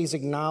Pharisees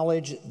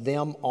acknowledged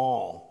them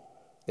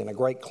all. Then a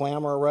great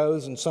clamor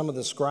arose, and some of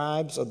the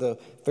scribes of the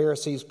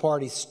Pharisees'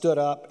 party stood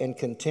up and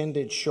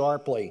contended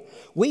sharply.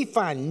 We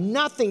find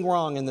nothing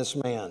wrong in this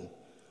man.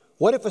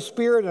 What if a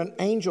spirit or an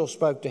angel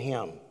spoke to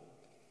him?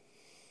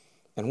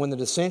 And when the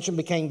dissension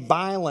became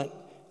violent,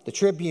 the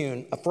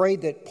tribune,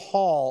 afraid that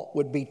Paul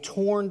would be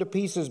torn to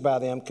pieces by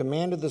them,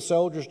 commanded the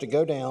soldiers to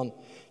go down,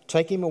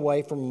 take him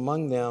away from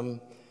among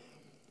them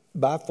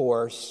by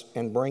force,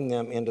 and bring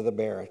them into the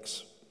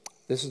barracks.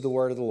 This is the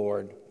word of the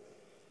Lord.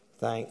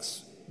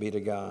 Thanks be to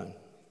God.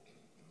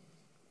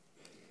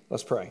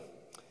 Let's pray.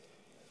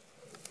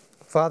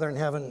 Father in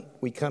heaven,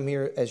 we come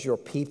here as your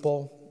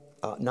people,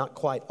 not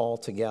quite all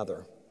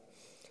together.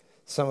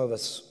 Some of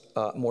us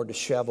more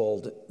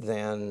disheveled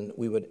than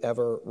we would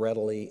ever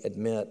readily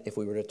admit if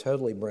we were to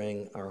totally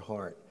bring our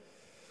heart.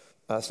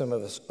 Some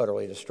of us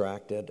utterly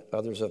distracted.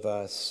 Others of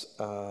us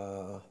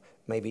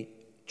maybe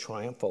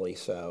triumphantly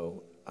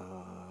so.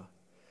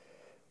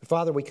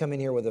 Father, we come in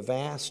here with a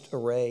vast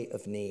array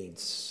of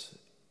needs,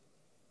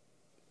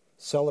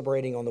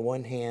 celebrating on the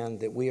one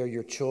hand that we are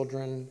your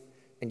children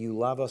and you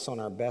love us on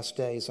our best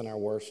days and our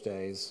worst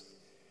days.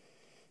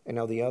 And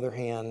on the other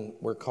hand,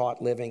 we're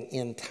caught living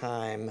in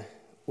time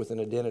with an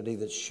identity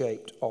that's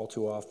shaped all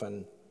too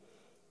often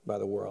by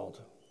the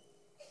world.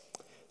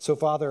 So,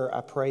 Father,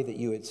 I pray that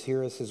you would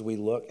hear us as we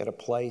look at a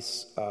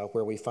place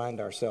where we find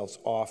ourselves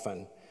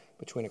often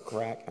between a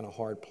crack and a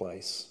hard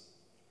place.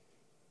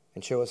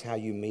 And show us how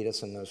you meet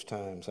us in those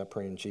times. I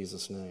pray in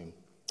Jesus' name.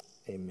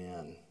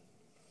 Amen.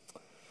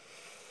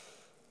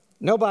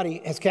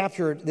 Nobody has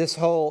captured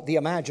the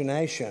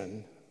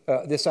imagination,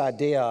 this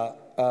idea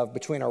of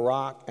between a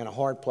rock and a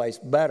hard place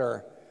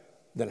better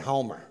than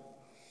Homer.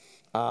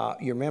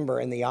 You remember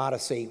in the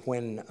Odyssey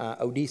when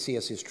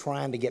Odysseus is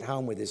trying to get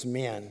home with his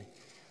men.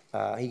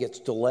 He gets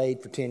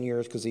delayed for 10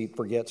 years because he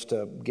forgets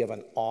to give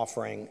an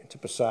offering to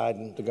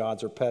Poseidon. The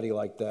gods are petty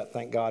like that.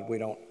 Thank God we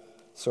don't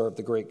serve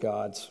the Greek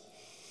gods.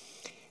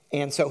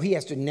 And so he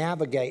has to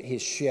navigate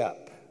his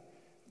ship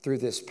through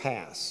this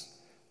pass.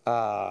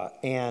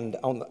 And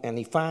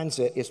he finds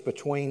it's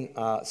between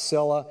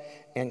Scylla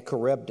and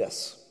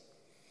Charybdis.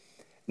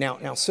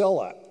 Now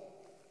Scylla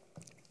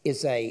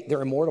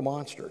they're immortal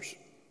monsters.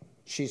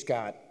 She's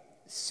got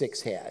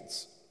 6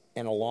 heads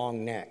and a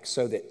long neck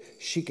so that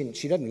she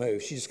doesn't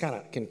move. She just kind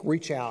of can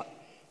reach out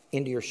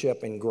into your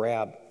ship and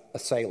grab a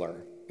sailor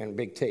and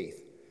big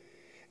teeth.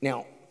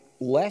 Now,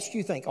 lest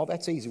you think, oh,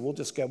 that's easy, we'll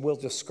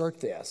just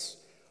skirt this.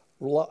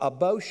 A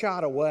bow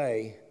shot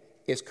away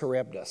is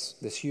Charybdis,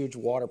 this huge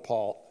whirlwind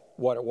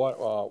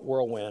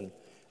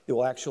that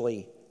will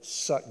actually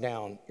suck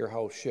down your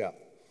whole ship.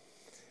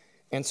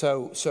 And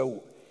so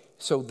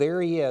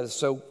there he is.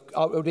 So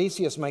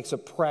Odysseus makes a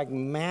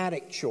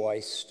pragmatic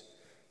choice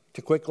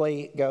to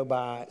quickly go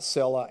by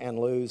Scylla and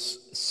lose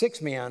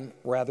 6 men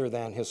rather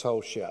than his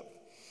whole ship.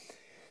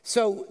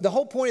 So the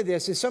whole point of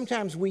this is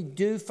sometimes we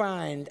do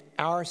find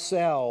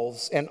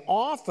ourselves, and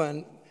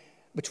often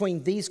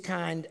between these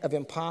kind of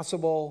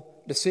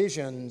impossible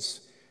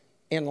decisions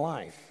in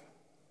life.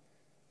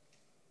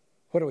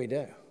 What do we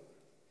do?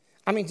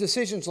 I mean,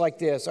 decisions like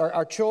this.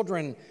 Our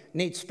children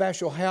need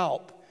special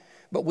help,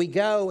 but we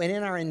go and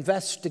in our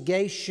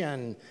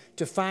investigation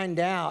to find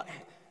out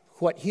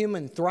what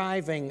human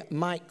thriving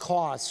might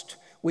cost,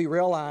 we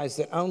realize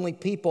that only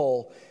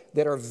people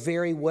that are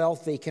very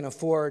wealthy can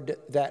afford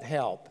that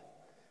help.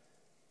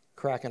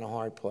 Cracking a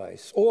hard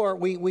place. Or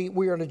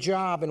we're in a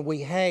job and we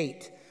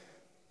hate,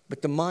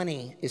 but the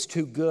money is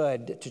too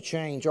good to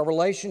change. Our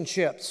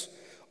relationships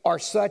are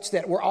such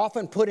that we're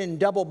often put in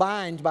double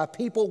bind by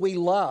people we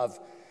love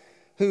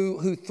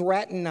who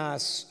threaten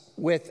us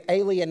with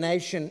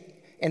alienation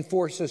and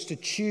force us to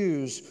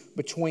choose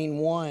between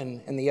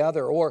one and the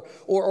other.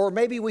 Or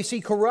maybe we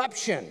see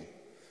corruption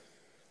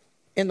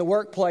in the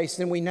workplace,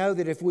 then we know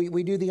that if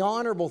we do the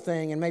honorable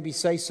thing and maybe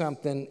say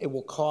something, it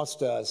will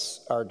cost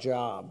us our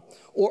job.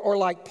 Or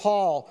like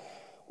Paul,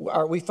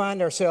 we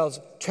find ourselves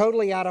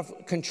totally out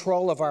of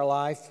control of our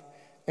life.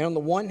 And on the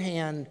one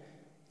hand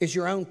is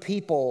your own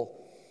people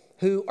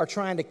who are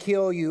trying to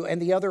kill you,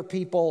 and the other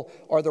people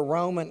are the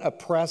Roman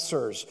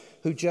oppressors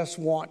who just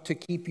want to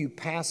keep you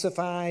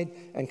pacified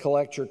and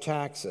collect your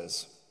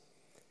taxes.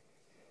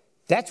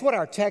 That's what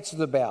our text is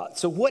about.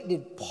 So what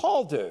did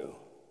Paul do?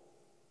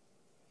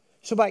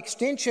 So by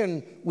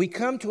extension, we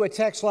come to a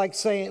text like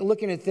saying,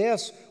 looking at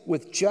this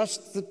with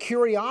just the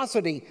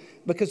curiosity,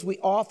 because we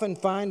often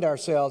find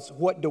ourselves,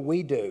 what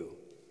do?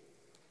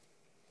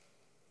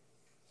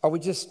 Are we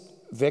just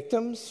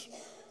victims?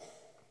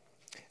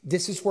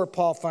 This is where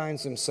Paul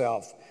finds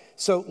himself.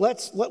 So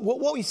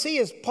what we see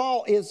is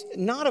Paul is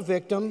not a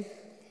victim,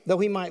 though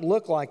he might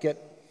look like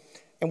it.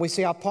 And we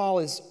see how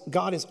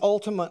God is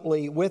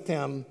ultimately with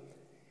him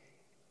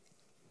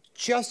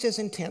just as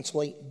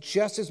intensely,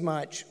 just as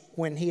much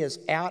when he is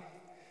out,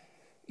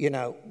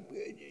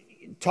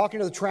 talking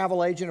to the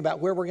travel agent about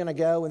where we're going to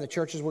go and the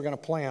churches we're going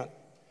to plant,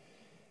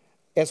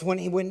 as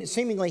when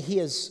seemingly he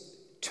has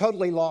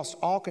totally lost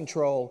all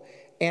control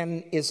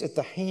and is at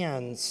the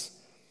hands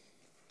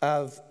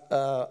of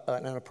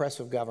an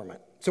oppressive government.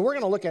 So we're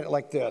going to look at it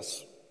like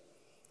this.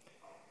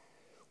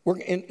 We're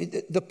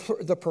in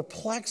the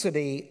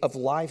perplexity of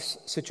life's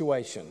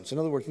situations. In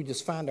other words, we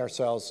just find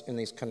ourselves in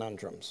these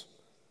conundrums.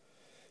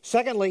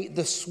 Secondly,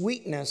 the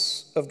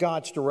sweetness of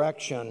God's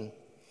direction,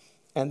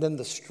 and then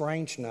the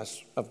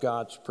strangeness of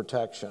God's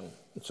protection.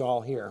 It's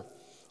all here.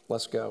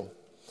 Let's go.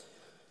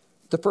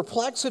 The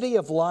perplexity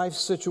of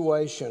life's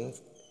situation.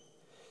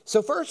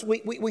 So first,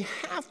 we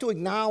have to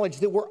acknowledge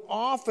that we're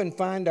often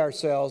find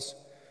ourselves,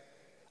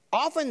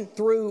 often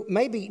through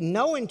maybe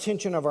no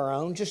intention of our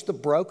own, just the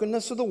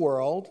brokenness of the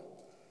world,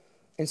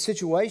 in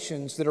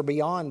situations that are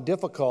beyond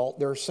difficult.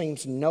 There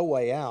seems no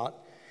way out.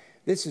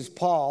 This is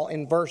Paul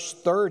in verse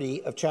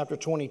 30 of chapter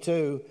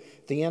 22,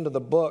 the end of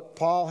the book.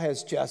 Paul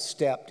has just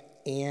stepped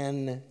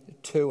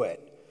into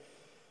it.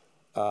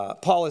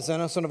 Paul is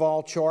innocent of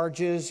all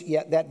charges,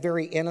 yet that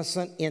very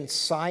innocent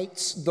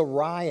incites the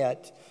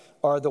riot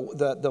or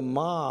the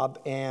mob,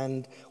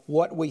 and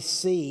what we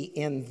see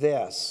in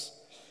this.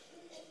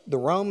 The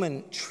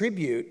Roman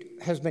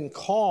tribute has been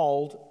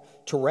called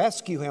to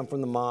rescue him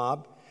from the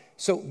mob,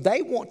 so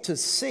they want to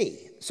see.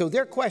 So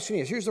their question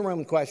is, here's the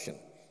Roman question: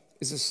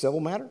 is this a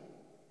civil matter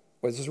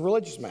or is this a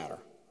religious matter?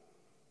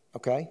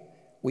 Okay?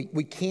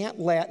 We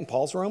can't let, and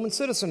Paul's a Roman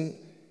citizen,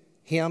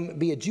 him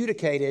be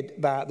adjudicated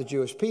by the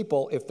Jewish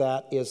people if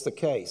that is the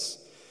case.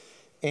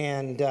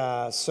 And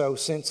so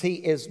since he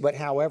is, but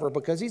however,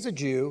 because he's a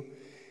Jew,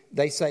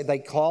 they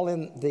call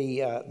in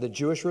the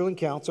Jewish ruling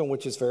council,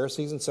 which is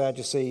Pharisees and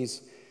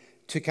Sadducees,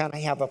 to kind of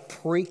have a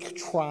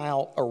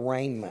pre-trial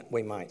arraignment,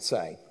 we might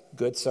say.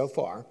 Good so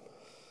far.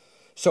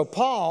 So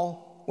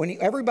Paul, when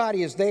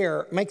everybody is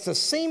there, makes a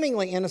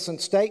seemingly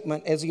innocent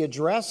statement as he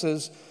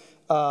addresses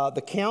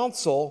the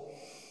council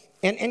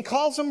and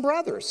calls them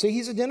brothers. See,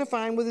 he's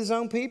identifying with his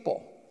own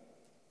people.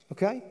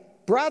 Okay?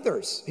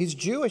 Brothers. He's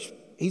Jewish.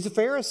 He's a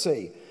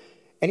Pharisee.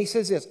 And he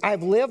says this: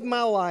 I've lived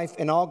my life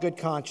in all good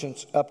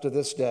conscience up to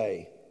this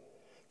day.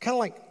 Kind of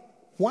like,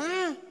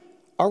 why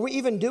are we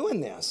even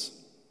doing this?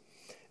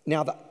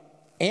 Now,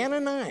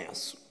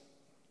 Ananias,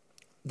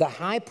 the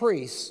high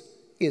priest,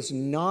 is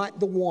not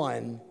the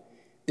one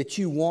that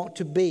you want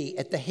to be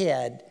at the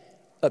head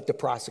of the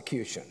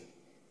prosecution.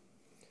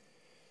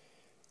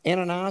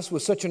 Ananias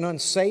was such an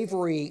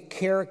unsavory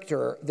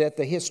character that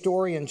the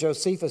historian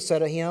Josephus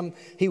said of him,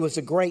 he was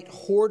a great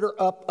hoarder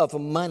up of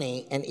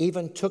money and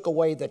even took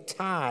away the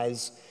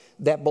tithes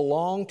that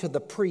belonged to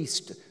the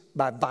priest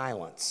by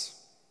violence.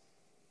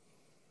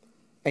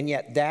 And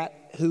yet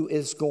that who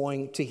is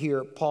going to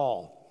hear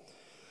Paul.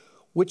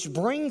 Which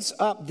brings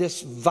up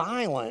this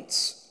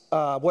violence.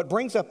 What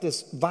brings up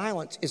this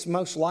violence is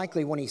most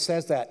likely when he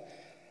says that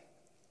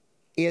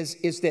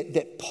is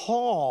that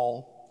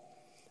Paul,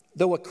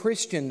 though a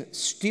Christian,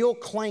 still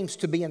claims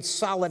to be in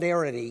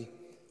solidarity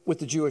with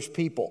the Jewish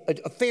people,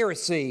 a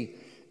Pharisee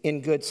in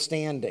good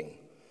standing.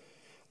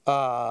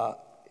 And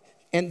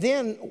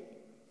then,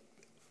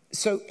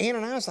 so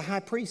Ananias, the high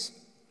priest,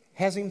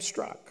 has him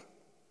struck.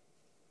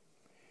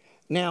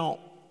 Now,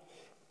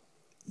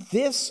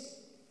 this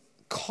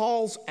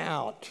calls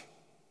out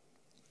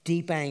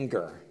deep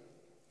anger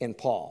in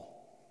Paul.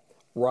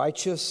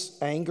 righteous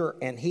anger,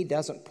 and he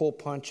doesn't pull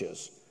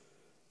punches.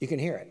 You can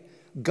hear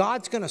it.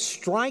 God's going to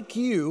strike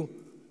you,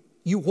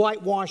 you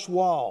whitewashed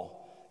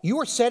wall. You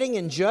are setting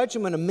in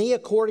judgment of me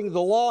according to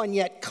the law, and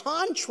yet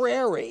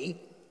contrary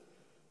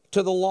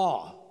to the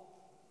law,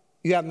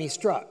 you have me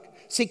struck.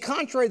 See,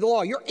 contrary to the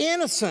law, you're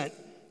innocent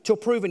till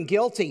proven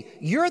guilty.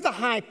 You're the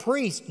high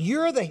priest.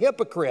 You're the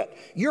hypocrite.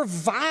 You're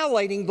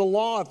violating the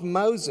law of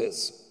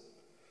Moses.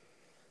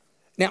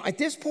 Now, at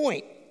this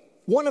point,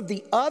 one of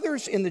the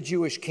others in the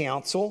Jewish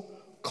council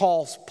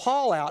calls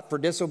Paul out for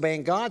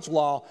disobeying God's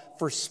law,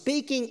 for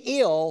speaking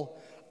ill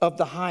of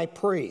the high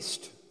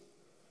priest.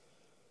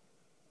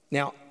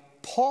 Now,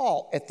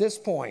 Paul, at this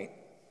point,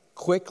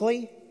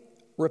 quickly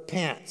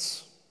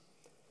repents.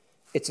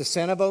 It's a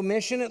sin of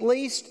omission, at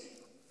least.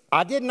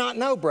 I did not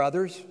know,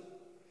 brothers.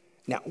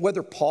 Now,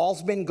 whether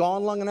Paul's been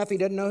gone long enough he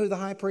doesn't know who the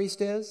high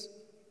priest is,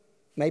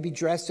 maybe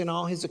dressed in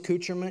all his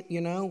accoutrement,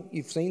 you know.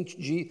 You've seen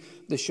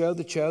the show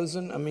The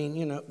Chosen. I mean,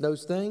 you know,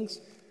 those things.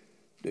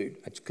 Dude,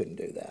 I just couldn't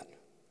do that.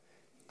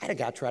 I had a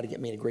guy try to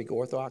get me to Greek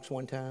Orthodox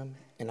one time,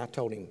 and I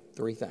told him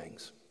 3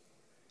 things.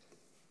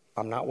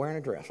 I'm not wearing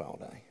a dress all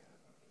day.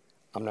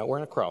 I'm not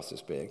wearing a cross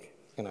this big,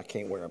 and I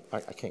can't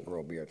grow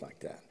a beard like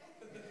that.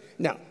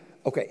 Now,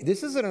 okay,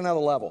 this is at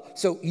another level.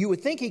 So you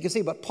would think he could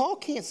see, but Paul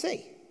can't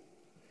see.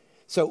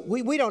 So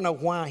we don't know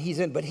why he's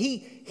in, but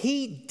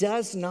he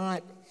does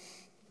not,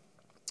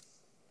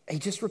 he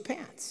just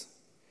repents.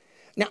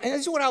 Now, and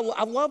this is what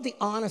I love the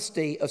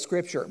honesty of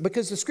Scripture,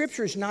 because the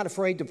Scripture is not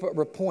afraid to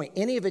point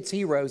any of its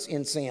heroes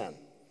in sin.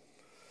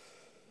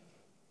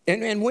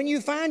 And when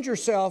you find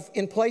yourself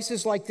in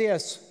places like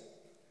this,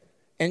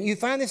 and you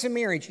find this in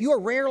marriage, you are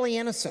rarely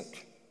innocent.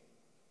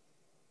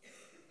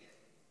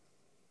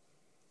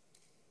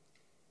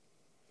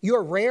 You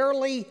are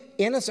rarely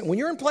innocent. When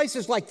you're in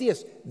places like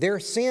this,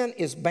 their sin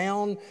is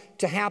bound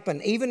to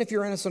happen, even if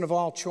you're innocent of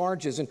all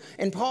charges.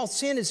 And Paul's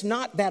sin is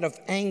not that of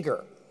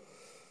anger.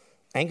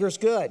 Anger is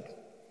good.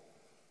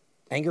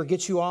 Anger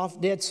gets you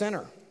off dead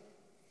center.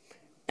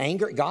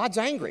 Anger, God's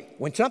angry.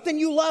 When something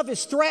you love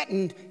is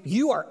threatened,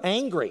 you are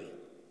angry.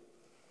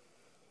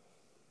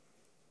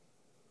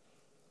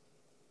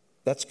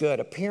 That's good.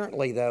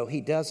 Apparently, though,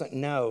 he doesn't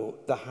know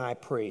the high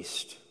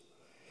priest.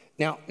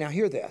 Now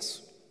hear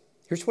this.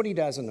 Here's what he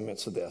does in the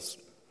midst of this.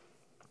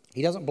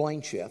 He doesn't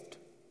blame shift.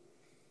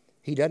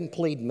 He doesn't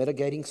plead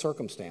mitigating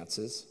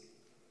circumstances.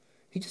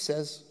 He just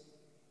says,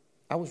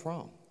 I was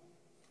wrong.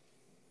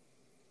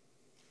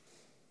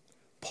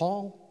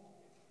 Paul,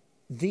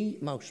 the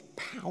most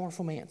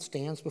powerful man,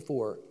 stands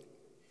before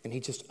and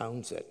he just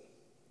owns it.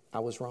 I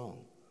was wrong.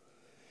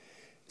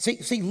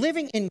 See,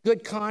 living in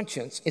good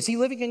conscience, is he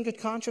living in good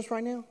conscience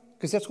right now?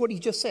 Because that's what he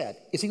just said.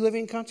 Is he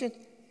living in conscience?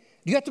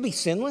 Do you have to be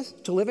sinless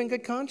to live in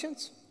good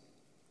conscience?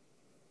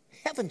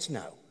 Heavens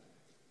no.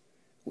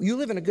 You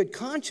live in a good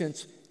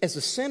conscience as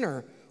a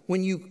sinner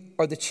when you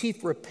are the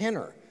chief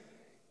repenter.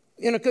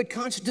 In a good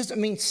conscience doesn't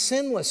mean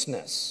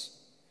sinlessness.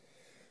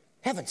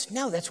 Heavens,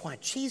 no, that's why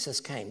Jesus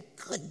came.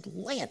 Good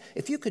land.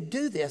 If you could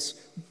do this,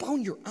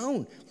 bone your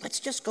own. Let's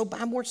just go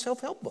buy more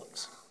self-help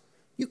books.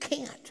 You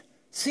can't.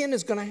 Sin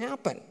is going to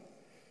happen.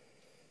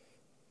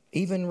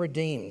 Even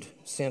redeemed,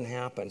 sin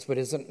happens, but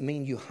it doesn't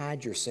mean you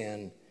hide your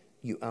sin,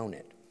 you own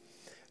it.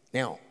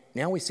 Now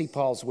we see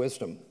Paul's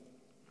wisdom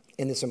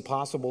in this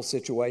impossible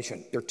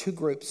situation. There are 2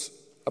 groups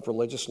of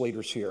religious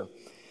leaders here,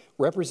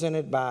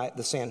 represented by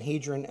the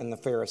Sanhedrin and the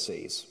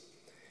Pharisees.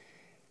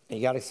 And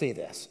you got to see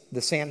this.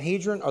 The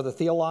Sanhedrin are the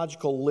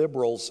theological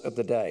liberals of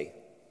the day.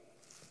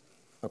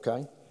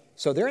 Okay?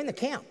 So they're in the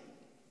camp.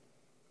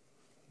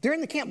 They're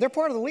in the camp. They're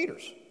part of the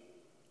leaders.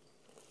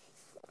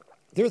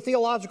 They're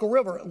theological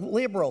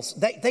liberals.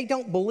 They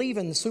don't believe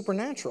in the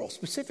supernatural,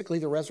 specifically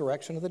the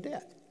resurrection of the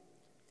dead.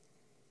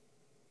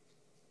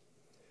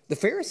 The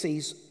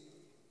Pharisees,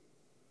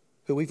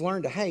 who we've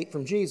learned to hate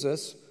from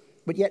Jesus,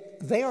 but yet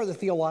they are the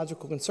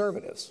theological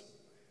conservatives.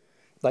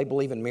 They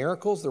believe in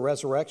miracles, the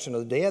resurrection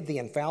of the dead, the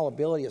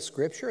infallibility of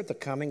Scripture, the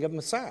coming of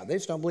Messiah. They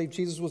just don't believe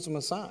Jesus was the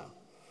Messiah.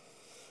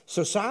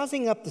 So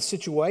sizing up the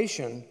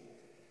situation,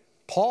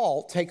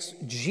 Paul takes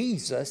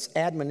Jesus'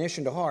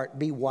 admonition to heart,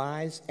 be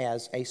wise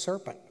as a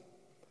serpent.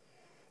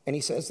 And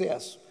he says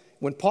this,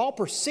 when Paul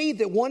perceived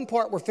that one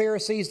part were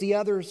Pharisees, the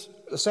others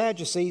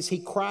Sadducees, he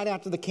cried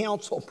out to the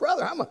council,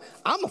 brother, I'm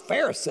a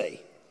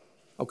Pharisee,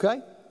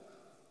 okay?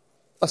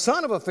 A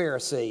son of a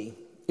Pharisee.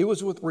 It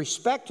was with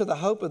respect to the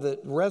hope of the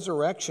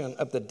resurrection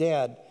of the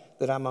dead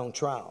that I'm on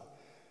trial.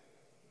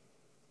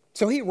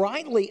 So he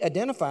rightly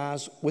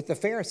identifies with the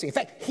Pharisee. In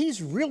fact,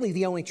 he's really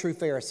the only true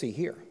Pharisee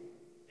here,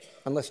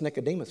 unless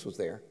Nicodemus was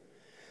there.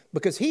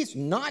 Because he's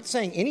not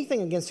saying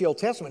anything against the Old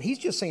Testament. He's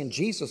just saying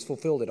Jesus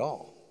fulfilled it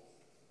all.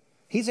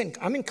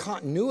 I'm in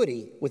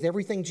continuity with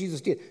everything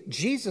Jesus did.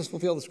 Jesus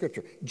fulfilled the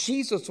Scripture.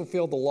 Jesus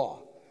fulfilled the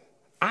law.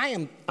 I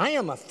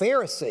am a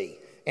Pharisee,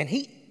 and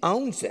he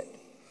owns it.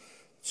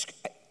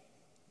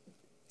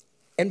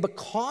 And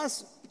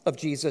because of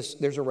Jesus,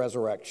 there's a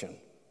resurrection.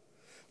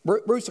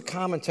 Bruce, a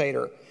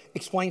commentator,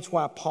 explains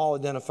why Paul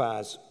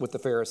identifies with the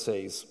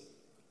Pharisees.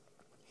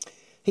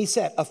 He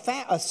said,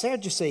 a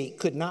Sadducee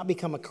could not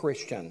become a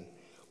Christian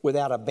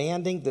without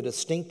abandoning the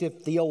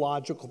distinctive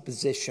theological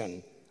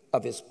position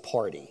of his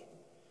party.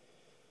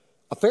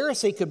 A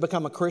Pharisee could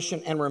become a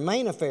Christian and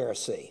remain a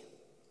Pharisee.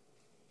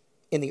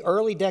 In the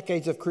early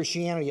decades of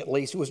Christianity, at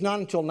least, it was not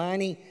until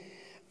 90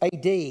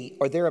 AD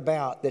or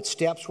thereabout that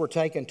steps were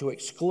taken to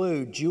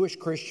exclude Jewish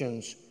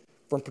Christians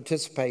from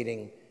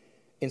participating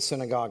in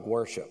synagogue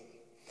worship.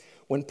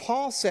 When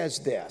Paul says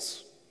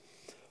this,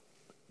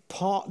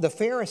 the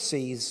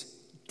Pharisees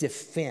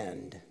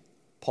defend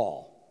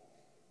Paul.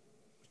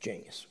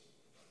 Genius.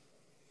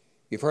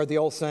 You've heard the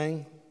old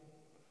saying,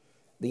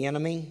 the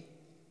enemy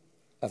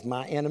of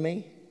my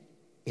enemy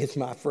is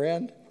my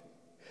friend.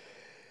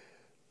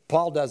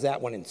 Paul does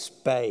that one in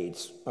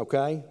spades,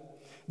 okay?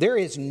 There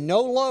is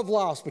no love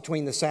lost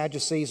between the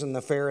Sadducees and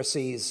the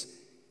Pharisees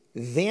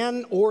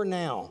then or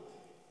now.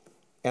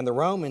 And the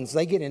Romans,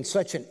 they get in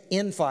such an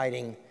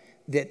infighting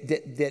that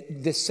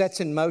this sets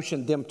in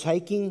motion them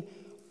taking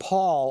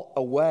Paul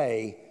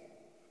away.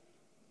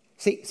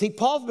 See,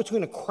 Paul's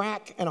between a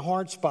crack and a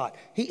hard spot.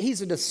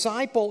 He's a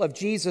disciple of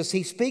Jesus.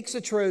 He speaks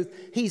the truth.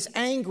 He's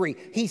angry.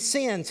 He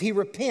sins. He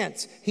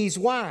repents. He's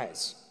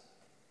wise.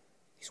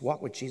 He's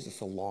walked with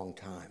Jesus a long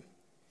time.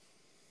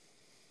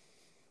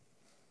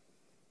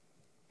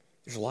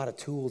 There's a lot of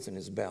tools in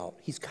his belt.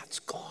 He's got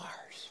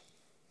scars.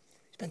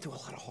 He's been through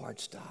a lot of hard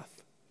stuff.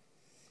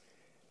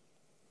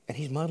 And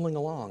he's muddling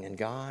along, and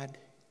God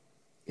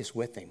is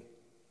with him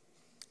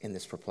in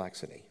this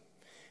perplexity.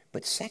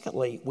 But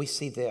secondly, we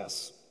see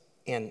this.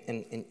 And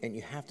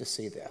you have to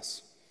see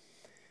this.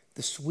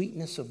 The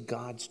sweetness of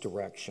God's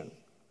direction.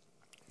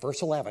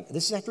 Verse 11.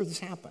 This is after this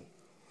happened.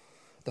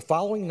 The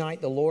following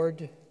night, the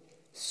Lord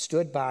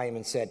stood by him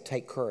and said,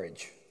 "Take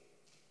courage.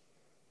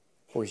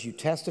 For as you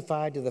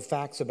testified to the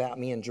facts about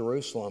me in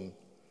Jerusalem,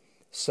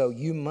 so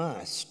you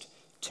must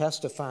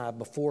testify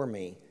before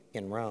me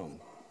in Rome."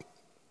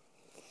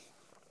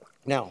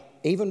 Now,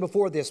 even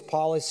before this,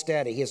 Paul is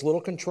steady. He has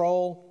little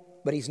control,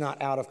 but he's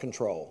not out of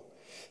control.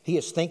 He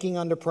is thinking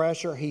under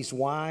pressure. He's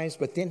wise,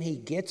 but then he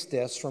gets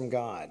this from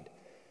God.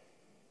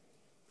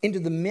 Into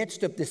the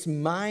midst of this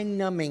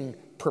mind-numbing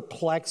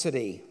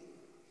perplexity,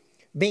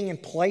 being in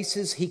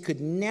places he could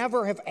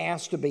never have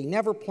asked to be,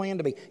 never planned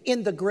to be,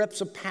 in the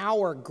grips of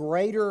power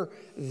greater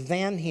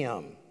than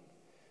him,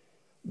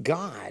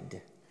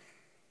 God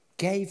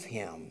gave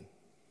him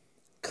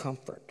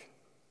comfort.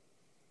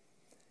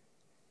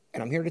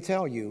 And I'm here to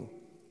tell you,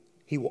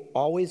 he will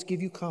always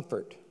give you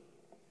comfort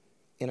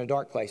in a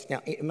dark place.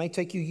 Now, it may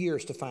take you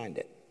years to find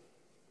it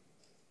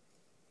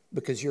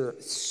because you're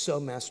so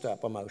messed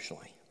up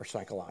emotionally or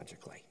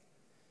psychologically.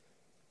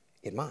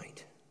 It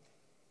might,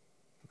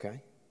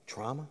 okay?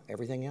 Trauma,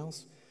 everything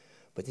else,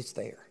 but it's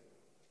there.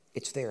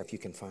 It's there if you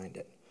can find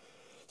it.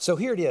 So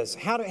here it is.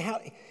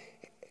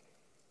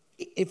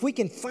 If we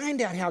can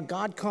find out how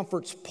God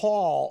comforts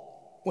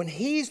Paul when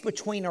he's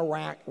between a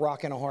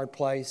rock and a hard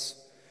place,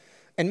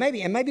 and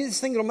maybe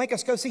this thing will make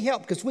us go see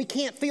help because we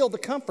can't feel the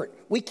comfort.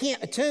 We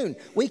can't attune.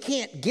 We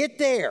can't get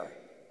there.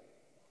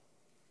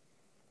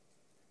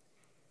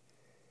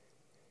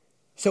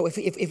 So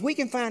if we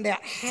can find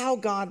out how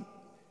God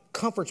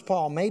comforts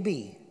Paul,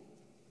 maybe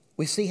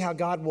we see how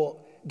God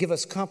will give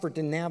us comfort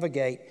to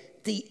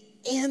navigate the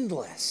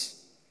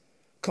endless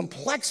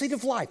complexity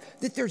of life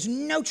that there's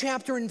no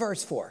chapter and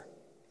verse for.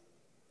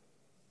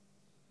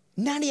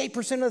 98%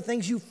 of the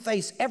things you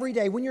face every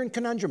day when you're in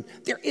conundrum,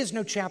 there is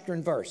no chapter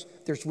and verse.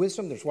 There's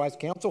wisdom, there's wise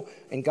counsel,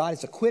 and God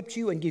has equipped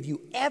you and give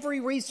you every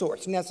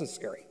resource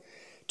necessary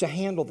to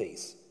handle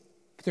these.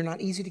 But they're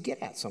not easy to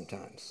get at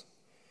sometimes.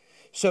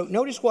 So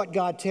notice what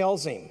God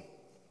tells him.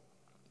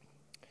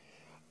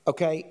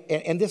 Okay,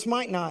 and this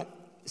might not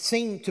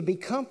seem to be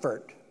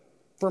comfort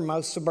for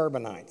most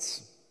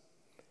suburbanites.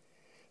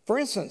 For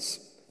instance,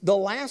 the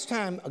last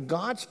time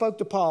God spoke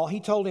to Paul, he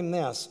told him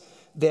this,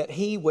 that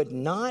he would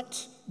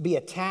not be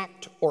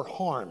attacked or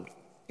harmed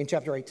in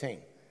chapter 18.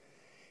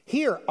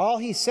 Here, all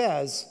he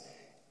says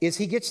is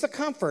he gets the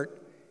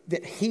comfort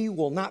that he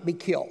will not be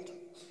killed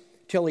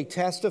till he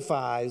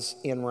testifies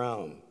in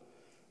Rome.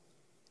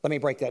 Let me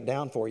break that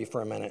down for you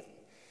for a minute,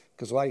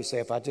 because a lot of you say,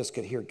 if I just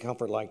could hear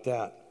comfort like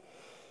that.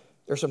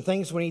 There's some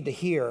things we need to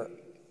hear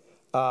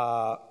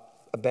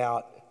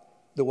about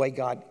the way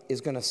God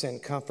is going to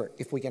send comfort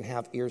if we can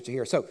have ears to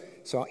hear. So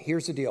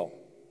here's the deal.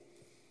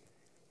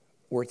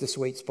 We're at the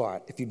sweet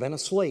spot. If you've been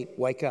asleep,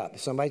 wake up.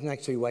 If somebody's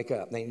next to you, wake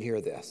up. They need to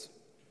hear this.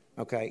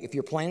 Okay? If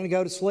you're planning to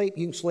go to sleep,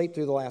 you can sleep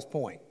through the last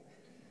point.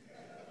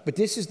 But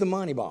this is the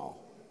money ball.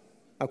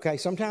 Okay?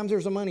 Sometimes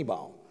there's a money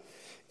ball.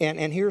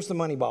 And here's the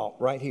money ball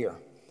right here.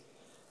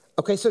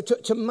 Okay, so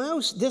to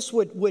most, this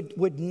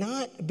would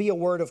not be a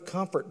word of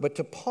comfort, but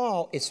to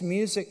Paul, it's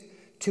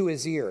music to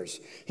his ears.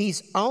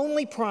 He's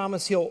only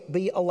promised he'll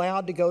be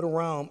allowed to go to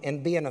Rome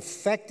and be an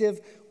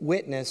effective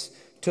witness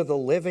to the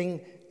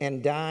living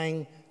and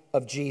dying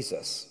of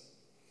Jesus.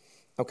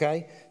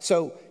 Okay?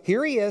 So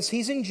here he is.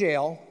 He's in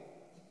jail.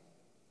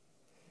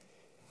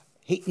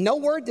 No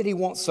word that he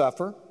won't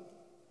suffer.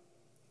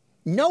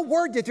 No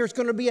word that there's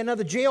going to be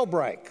another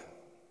jailbreak.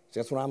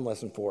 That's what I'm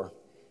listening for.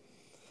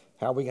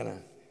 How are we going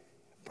to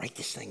break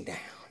this thing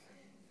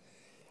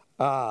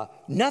down?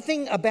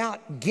 Nothing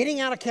about getting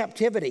out of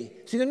captivity.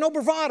 See, there's no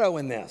bravado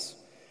in this.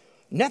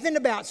 Nothing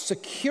about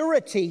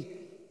security,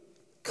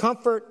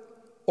 comfort,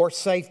 or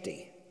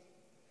safety.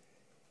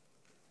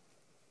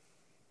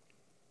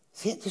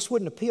 See, this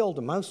wouldn't appeal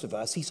to most of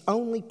us. He's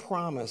only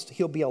promised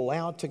he'll be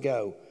allowed to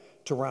go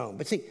to Rome.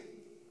 But see,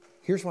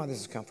 here's why this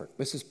is comfort.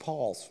 This is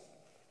Paul's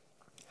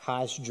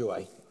highest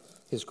joy,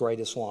 his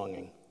greatest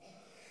longing.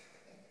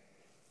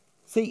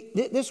 See,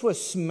 this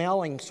was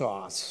smelling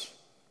sauce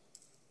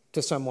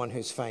to someone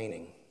who's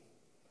fainting.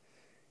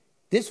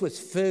 This was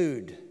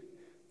food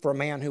for a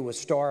man who was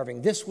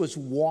starving. This was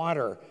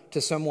water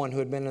to someone who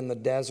had been in the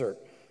desert.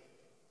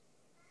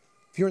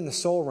 If you're in the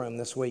soul room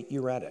this week,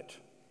 you read it.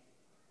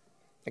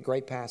 A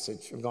great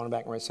passage. I've gone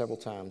back and read several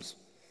times.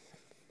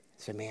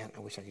 I say, man,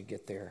 I wish I could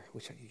get there.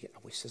 I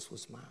wish this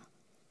was my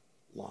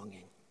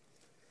longing.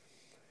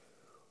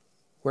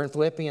 We're in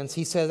Philippians.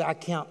 He says, I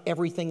count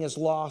everything as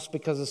lost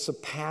because of the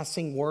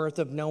surpassing worth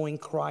of knowing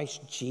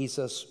Christ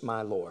Jesus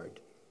my Lord.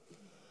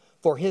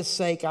 For his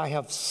sake I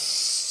have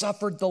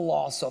suffered the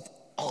loss of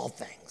all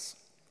things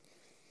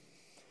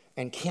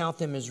and count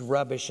them as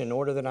rubbish in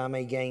order that I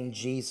may gain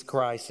Jesus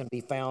Christ and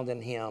be found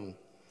in him,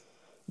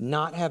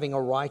 not having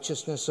a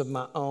righteousness of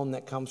my own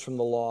that comes from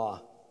the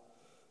law,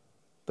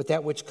 but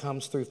that which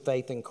comes through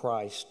faith in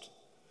Christ,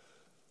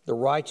 the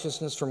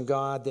righteousness from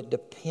God that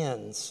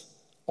depends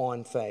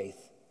on faith,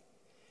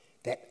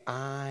 that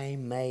I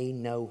may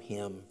know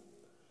him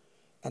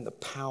and the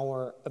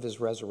power of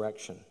his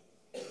resurrection,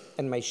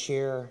 and may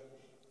share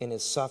in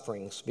his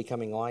sufferings,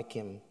 becoming like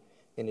him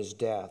in his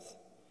death,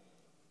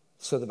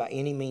 so that by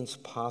any means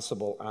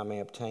possible I may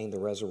obtain the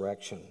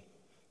resurrection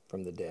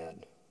from the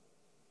dead.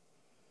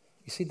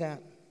 You see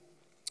that?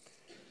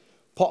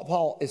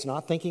 Paul is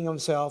not thinking of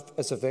himself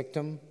as a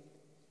victim,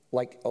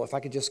 like, oh, if I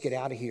could just get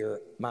out of here,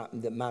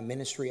 my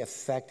ministry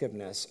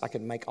effectiveness, I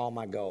could make all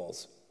my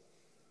goals.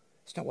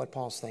 It's not what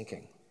Paul's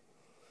thinking.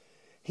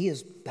 He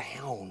is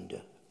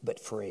bound but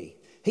free.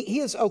 He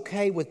is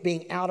okay with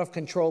being out of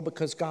control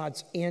because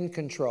God's in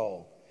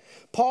control.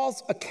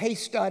 Paul's a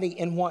case study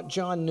in what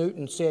John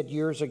Newton said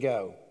years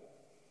ago.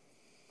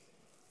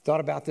 Thought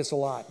about this a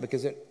lot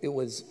because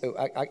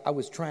I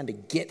was trying to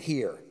get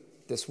here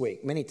this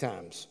week many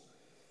times.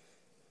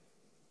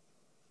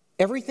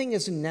 Everything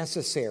is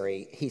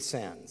necessary, he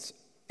sends.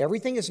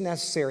 Everything is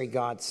necessary,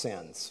 God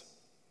sends.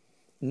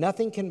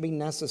 Nothing can be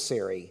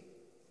necessary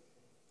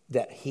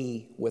that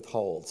he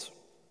withholds.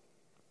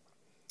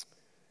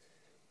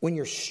 When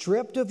you're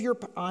stripped of your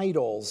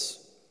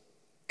idols,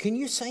 can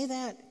you say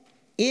that?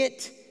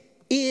 It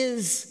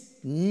is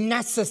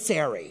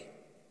necessary.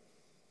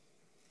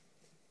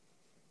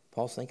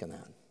 Paul's thinking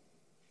that.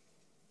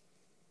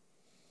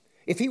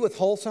 If he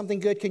withholds something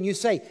good, can you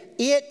say,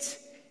 it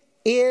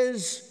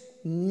is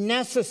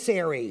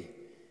necessary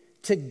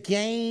to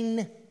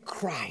gain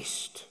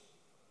Christ?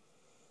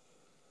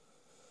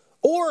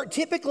 Or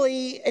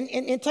typically, and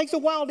it takes a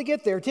while to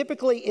get there,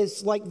 typically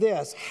it's like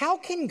this: how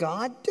can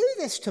God do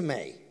this to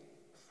me?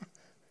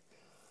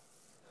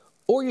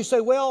 Or you say,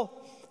 well,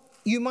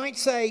 you might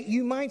say,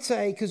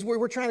 because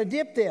we're trying to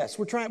dip this.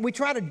 We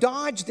try to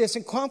dodge this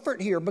and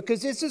comfort here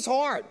because this is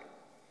hard.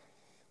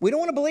 We don't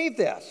want to believe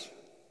this.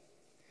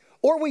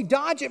 Or we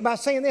dodge it by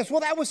saying this,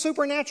 well, that was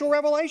supernatural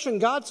revelation.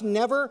 God's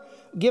never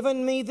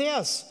given me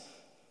this.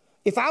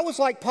 If I was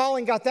like Paul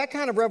and got that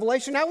kind of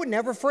revelation, I would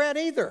never fret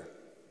either.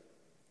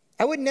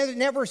 I would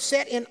never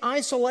sit in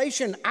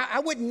isolation. I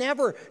would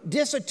never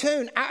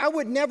disattune. I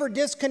would never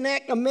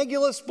disconnect,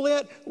 amygdala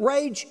split,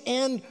 rage,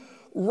 and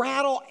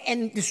rattle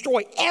and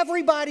destroy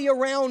everybody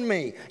around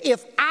me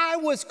if I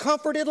was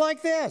comforted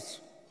like this.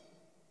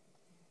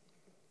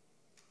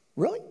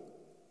 Really?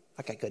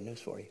 I got good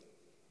news for you.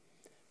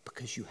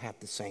 Because you have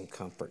the same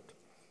comfort.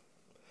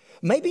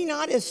 Maybe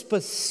not as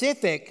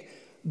specific,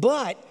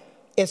 but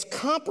as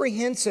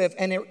comprehensive,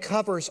 and it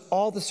covers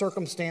all the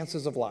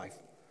circumstances of life.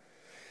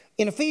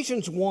 In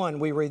Ephesians 1,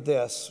 we read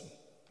this: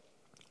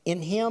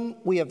 in him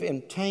we have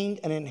obtained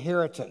an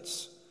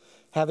inheritance,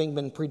 having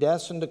been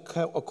predestined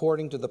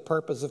according to the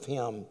purpose of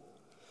him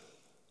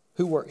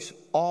who works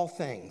all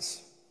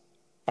things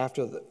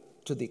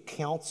to the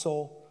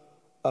counsel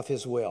of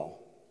his will.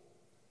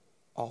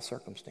 All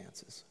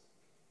circumstances.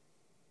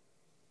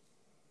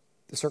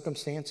 The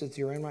circumstances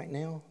you're in right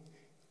now,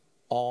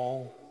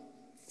 all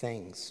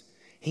things.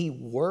 He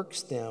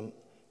works them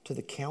to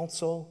the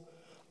counsel,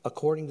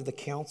 according to the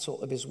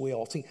counsel of his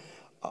will. See,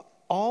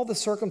 all the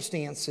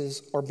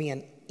circumstances are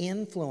being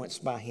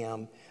influenced by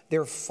him.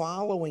 They're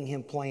following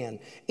him plan.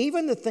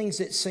 Even the things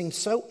that seem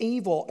so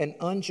evil and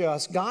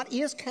unjust, God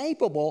is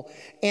capable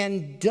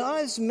and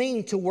does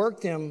mean to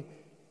work them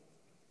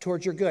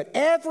towards your good.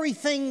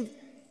 Everything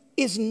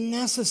is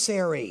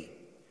necessary,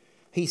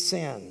 he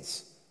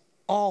sends.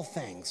 All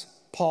things,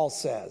 Paul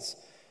says,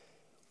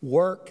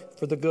 work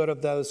for the good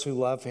of those who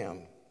love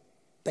him.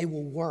 They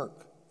will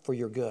work for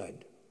your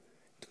good.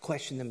 The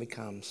question then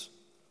becomes,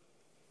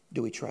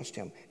 do we trust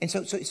him? And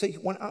so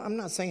I'm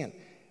not saying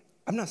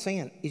I'm not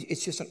saying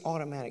it's just an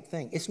automatic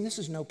thing. This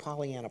is no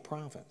Pollyanna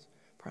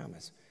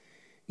promise.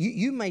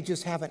 You may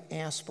just have an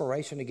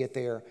aspiration to get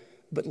there,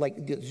 but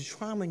like the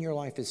trauma in your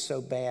life is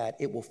so bad,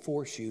 it will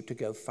force you to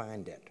go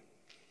find it,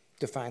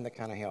 to find that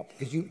kind of help.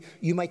 Because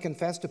you may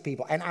confess to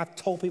people, and I've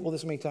told people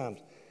this many times.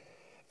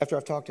 After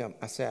I've talked to them,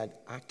 I said,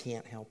 I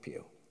can't help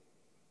you.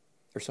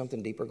 There's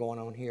something deeper going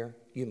on here.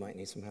 You might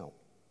need some help,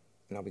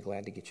 and I'll be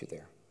glad to get you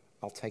there.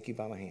 I'll take you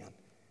by the hand.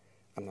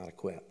 I'm not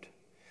equipped.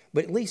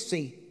 But at least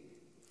see,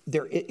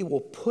 it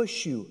will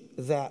push you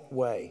that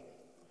way.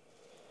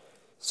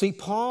 See,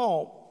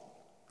 Paul,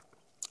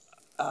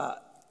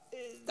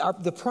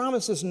 the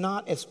promise is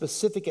not as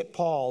specific at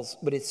Paul's,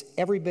 but it's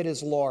every bit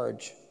as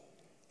large.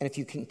 And if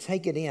you can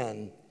take it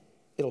in,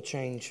 it'll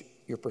change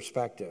your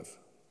perspective.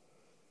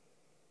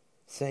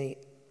 See,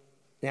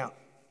 now,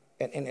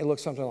 and it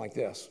looks something like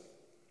this.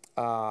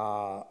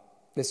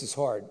 This is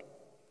hard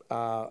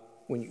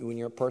when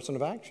you're a person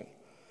of action.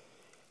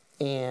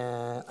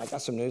 And I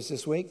got some news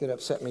this week that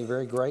upset me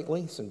very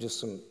greatly.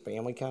 Just some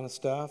family kind of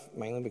stuff,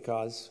 mainly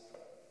because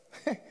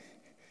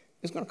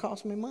it's going to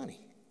cost me money.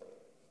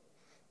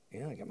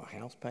 I got my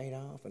house paid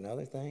off and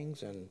other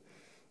things, and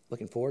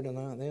looking forward to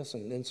none of this,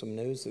 and then some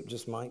news that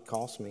just might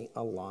cost me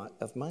a lot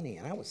of money.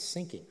 And I was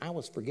sinking. I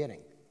was forgetting.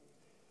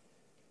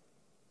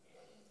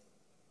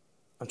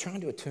 I'm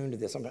trying to attune to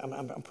this.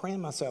 I'm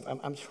praying myself.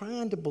 I'm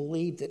trying to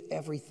believe that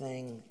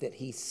everything that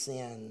he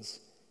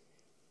sends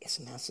is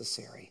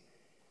necessary.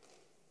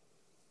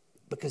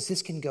 Because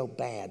this can go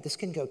bad. This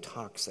can go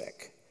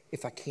toxic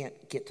if I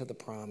can't get to the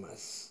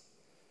promise.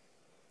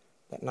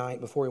 That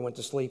night before he went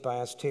to sleep, I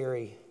asked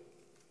Terry,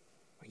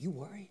 are you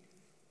worried?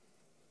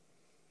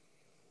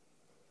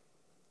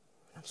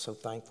 I'm so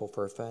thankful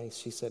for her face.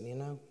 She said,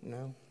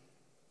 no.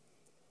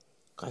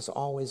 God's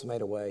always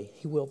made a way.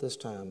 He will this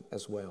time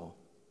as well.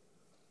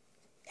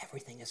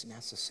 Everything is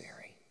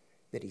necessary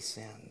that he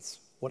sends.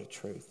 What a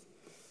truth.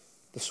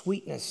 The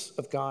sweetness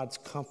of God's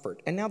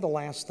comfort. And now the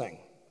last thing.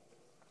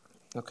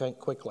 Okay,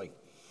 quickly.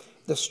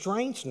 The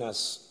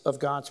strangeness of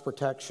God's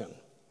protection.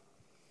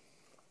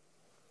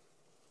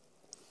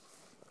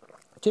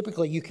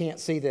 Typically, you can't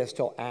see this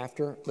till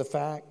after the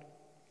fact,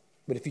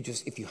 but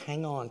if you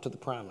hang on to the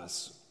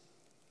promise,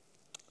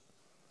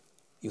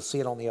 you'll see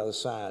it on the other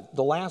side.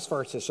 The last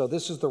verse is, so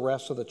this is the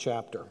rest of the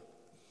chapter.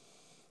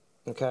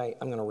 Okay,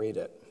 I'm going to read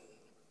it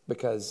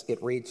because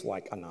it reads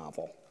like a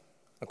novel.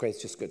 Okay,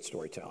 it's just good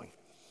storytelling.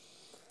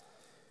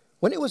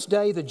 When it was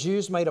day, the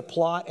Jews made a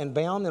plot and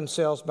bound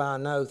themselves by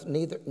an oath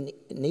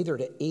neither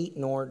to eat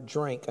nor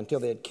drink until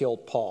they had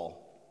killed Paul.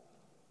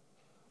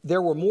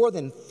 There were more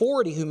than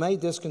 40 who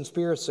made this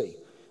conspiracy.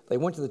 They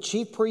went to the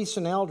chief priests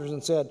and elders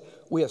and said,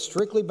 we have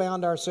strictly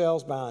bound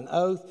ourselves by an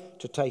oath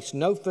to taste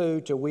no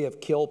food till we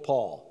have killed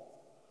Paul.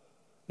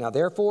 Now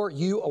therefore,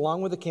 you,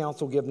 along with the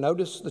council, give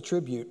notice to the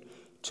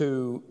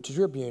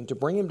tribune to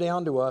bring him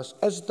down to us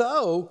as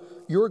though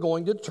you were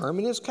going to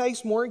determine his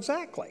case more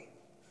exactly.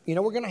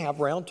 We're going to have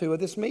round 2 of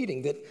this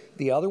meeting. That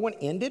the other one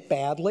ended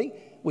badly.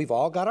 We've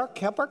all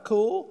kept our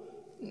cool,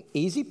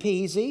 easy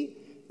peasy.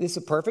 This is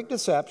a perfect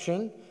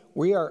deception.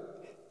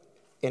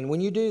 And when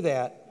you do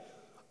that,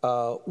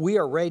 we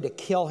are ready to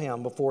kill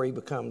him before he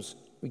becomes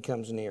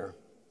near.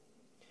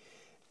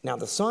 Now,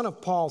 the son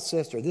of Paul's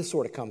sister, this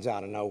sort of comes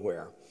out of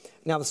nowhere.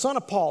 Now, the son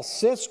of Paul's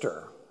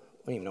sister,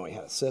 I didn't even know he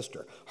had a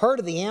sister, heard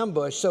of the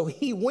ambush, so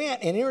he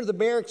went and entered the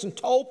barracks and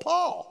told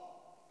Paul.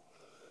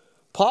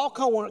 Paul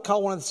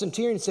called one of the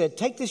centurions and said,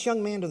 take this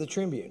young man to the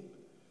tribune,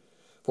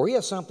 for he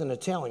has something to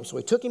tell him. So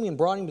he took him and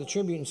brought him to the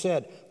tribune and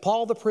said,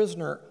 Paul the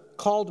prisoner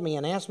called me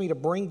and asked me to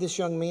bring this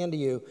young man to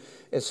you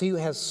as he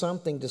has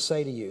something to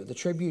say to you. The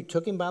tribune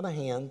took him by the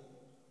hand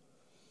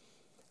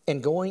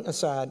and going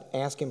aside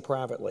asked him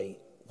privately,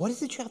 what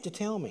is it you have to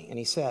tell me? And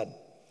he said,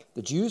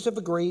 the Jews have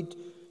agreed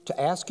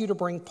to ask you to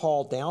bring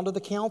Paul down to the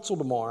council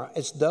tomorrow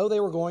as though they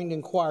were going to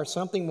inquire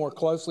something more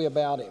closely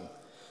about him.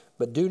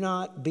 But do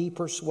not be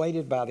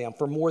persuaded by them,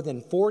 for more than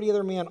 40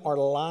 other men are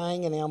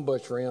lying in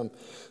ambush for him,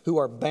 who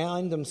are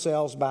bound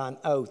themselves by an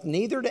oath,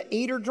 neither to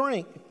eat or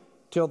drink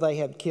till they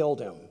have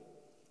killed him.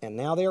 And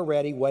now they are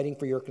ready, waiting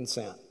for your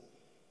consent.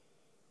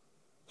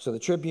 So the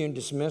tribune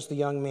dismissed the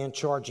young man,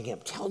 charging him,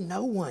 tell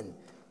no one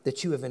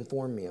that you have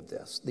informed me of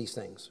these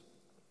things.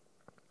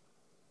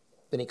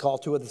 Then he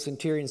called 2 of the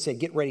centurions and said,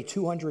 get ready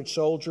 200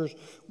 soldiers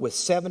with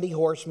 70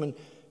 horsemen,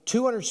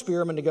 200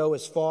 spearmen to go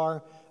as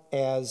far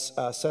as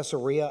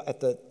Caesarea at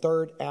the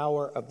 3rd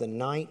hour of the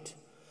night.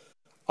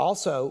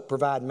 Also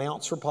provide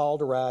mounts for Paul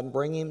to ride and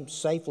bring him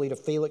safely to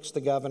Felix the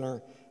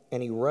governor.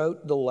 And he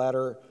wrote the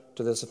letter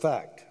to this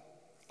effect.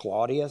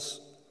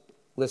 Claudius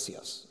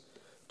Lysias,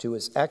 to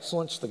his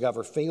excellence the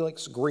governor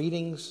Felix,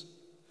 greetings.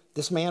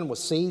 This man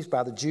was seized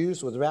by the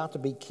Jews, was about to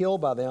be killed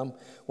by them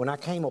when I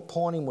came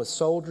upon him with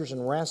soldiers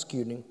and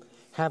rescued him,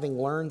 having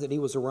learned that he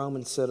was a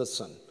Roman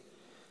citizen.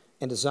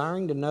 And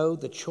desiring to know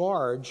the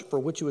charge for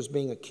which he was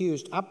being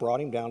accused, I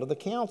brought him down to the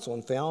council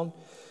and found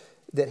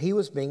that he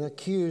was being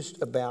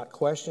accused about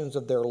questions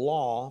of their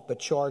law, but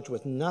charged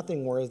with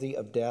nothing worthy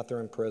of death or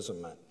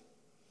imprisonment.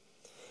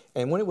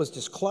 And when it was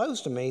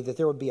disclosed to me that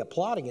there would be a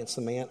plot against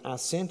the man, I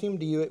sent him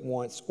to you at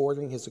once,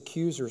 ordering his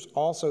accusers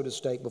also to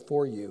state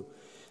before you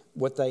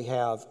what they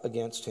have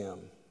against him.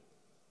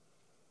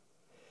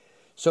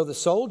 So the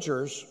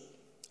soldiers,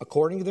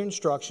 according to their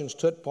instructions,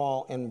 took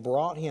Paul and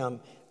brought him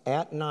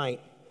at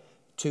night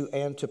to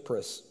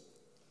Antipas.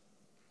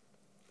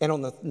 And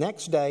on the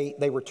next day,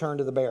 they returned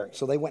to the barracks.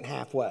 So they went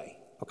halfway,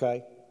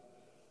 okay?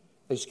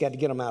 They just got to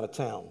get him out of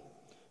town,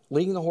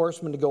 leading the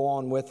horsemen to go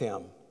on with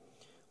him.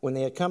 When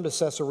they had come to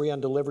Caesarea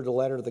and delivered a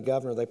letter to the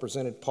governor, they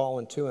presented Paul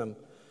unto him.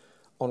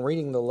 On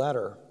reading the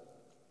letter,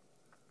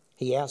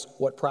 he asked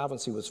what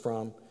province he was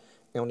from.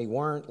 And when he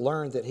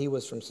learned that he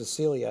was from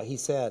Sicilia, he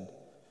said,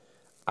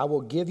 I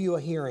will give you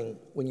a hearing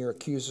when your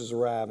accusers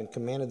arrive, and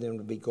commanded them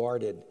to be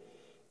guarded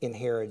in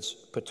Herod's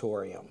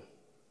praetorium.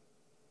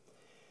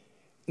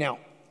 Now,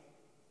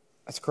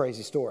 that's a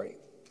crazy story.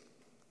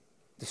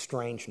 The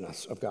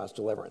strangeness of God's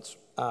deliverance.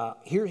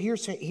 Here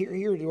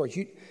it was.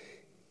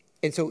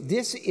 And so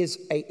this is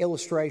an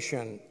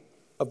illustration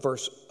of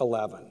verse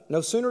 11.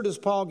 No sooner does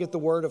Paul get the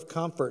word of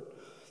comfort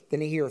than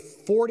he hears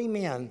 40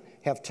 men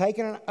have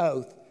taken an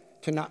oath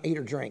to not eat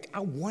or drink. I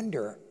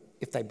wonder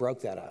if they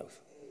broke that oath.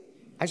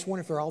 I just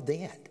wonder if they're all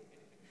dead.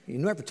 You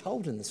never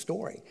told in the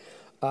story.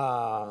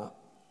 I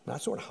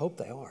sort of hope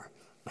they are.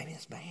 Maybe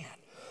it's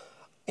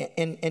bad.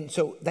 And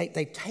so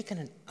they've taken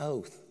an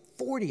oath,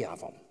 40 of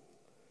them.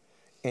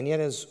 And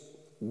yet, as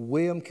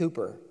William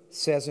Cowper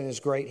says in his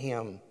great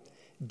hymn,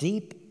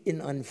 deep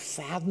in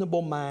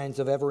unfathomable minds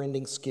of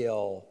ever-ending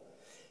skill,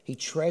 he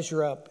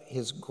treasure up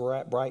his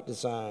bright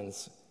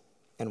designs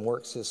and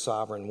works his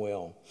sovereign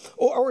will.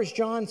 Or as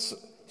John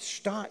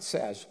Stott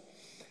says,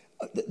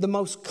 the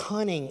most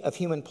cunning of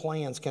human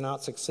plans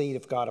cannot succeed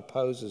if God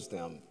opposes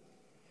them.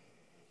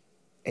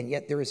 And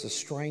yet there is a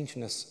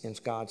strangeness in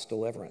God's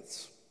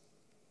deliverance.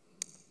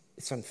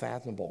 It's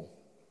unfathomable,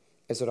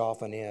 as it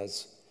often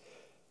is.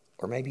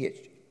 Or maybe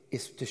it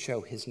is to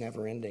show his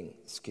never-ending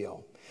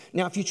skill.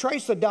 Now, if you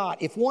trace the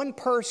dot, if one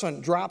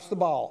person drops the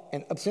ball,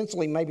 and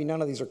essentially maybe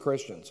none of these are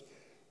Christians,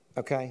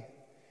 okay?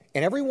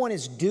 And everyone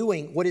is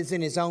doing what is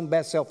in his own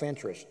best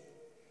self-interest.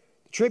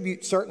 The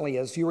tribute certainly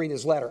is, if you read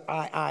his letter,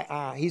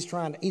 he's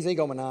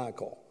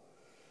egomaniacal.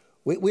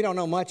 We don't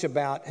know much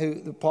about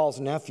Paul's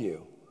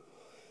nephew.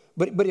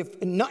 But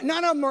if none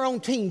of them are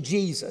on Team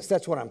Jesus,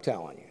 that's what I'm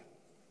telling you.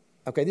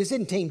 Okay, this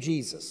isn't Team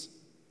Jesus.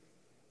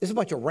 This is a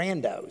bunch of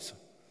randos.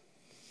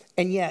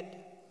 And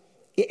yet,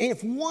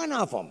 if one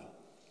of them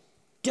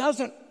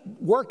doesn't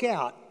work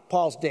out,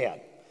 Paul's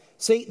dead.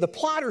 See, the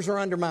plotters are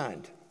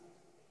undermined.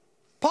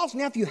 Paul's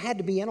nephew had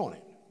to be in on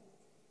it.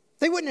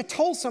 They wouldn't have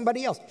told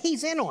somebody else.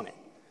 He's in on it.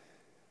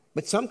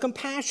 But some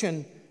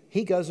compassion,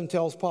 he goes and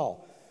tells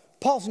Paul.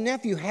 Paul's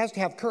nephew has to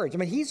have courage. I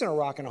mean, he's in a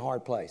rock and a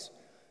hard place.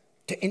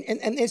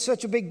 And it's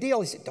such a big deal.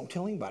 He said, don't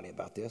tell anybody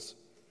about this.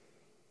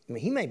 I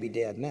mean, he may be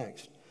dead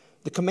next.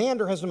 The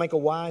commander has to make a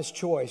wise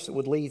choice that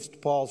would lead to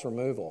Paul's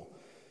removal.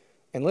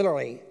 And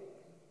literally,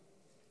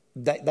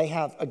 they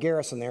have a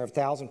garrison there of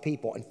 1,000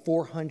 people, and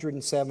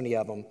 470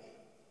 of them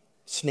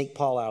sneak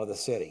Paul out of the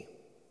city.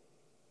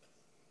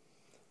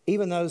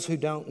 Even those who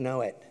don't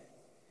know it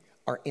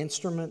are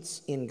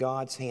instruments in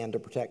God's hand to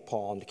protect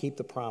Paul and to keep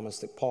the promise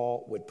that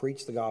Paul would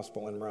preach the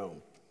gospel in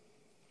Rome.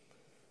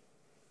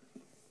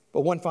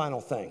 But one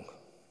final thing.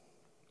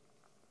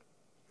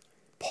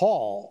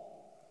 Paul,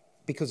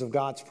 because of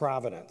God's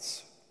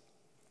providence,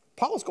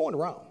 Paul was going to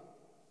Rome.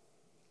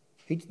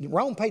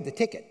 Rome paid the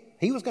ticket.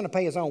 He was going to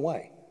pay his own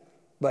way,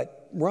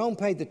 but Rome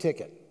paid the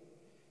ticket.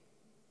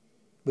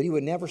 But he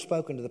would never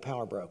spoken to the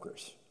power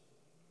brokers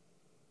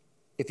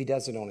if he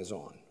does it on his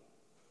own.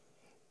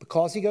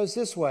 Because he goes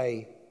this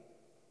way,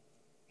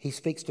 he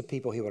speaks to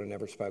people he would have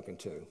never spoken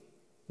to.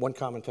 One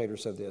commentator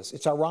said this,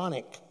 it's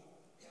ironic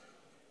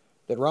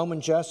that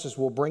Roman justice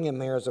will bring him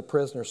there as a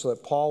prisoner so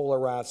that Paul will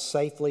arrive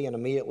safely and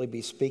immediately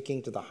be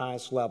speaking to the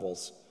highest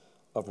levels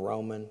of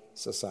Roman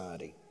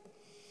society.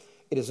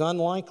 It is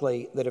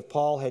unlikely that if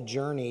Paul had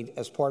journeyed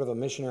as part of a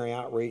missionary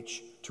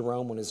outreach to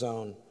Rome on his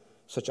own,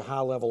 such a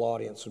high-level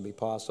audience would be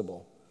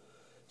possible.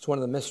 It's one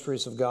of the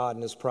mysteries of God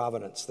and his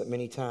providence that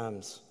many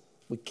times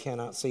we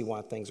cannot see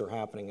why things are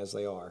happening as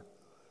they are.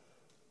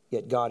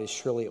 Yet God is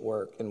surely at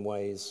work in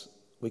ways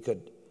we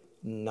could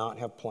not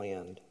have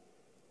planned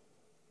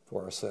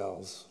for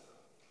ourselves.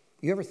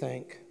 You ever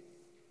think,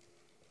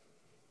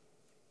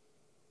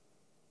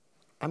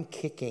 I'm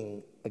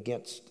kicking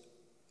against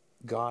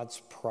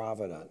God's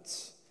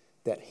providence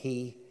that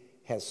he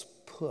has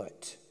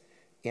put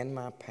in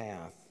my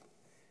path,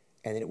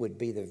 and it would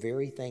be the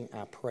very thing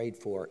I prayed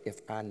for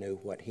if I knew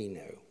what he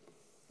knew.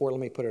 Or let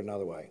me put it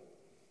another way.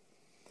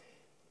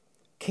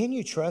 Can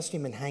you trust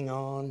him and hang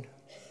on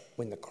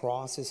when the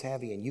cross is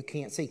heavy and you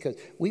can't see? Because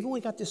we've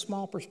only got this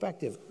small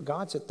perspective.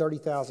 God's at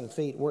 30,000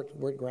 feet. We're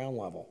at ground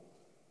level.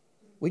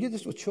 We do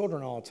this with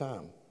children all the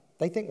time.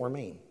 They think we're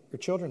mean. Your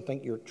children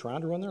think you're trying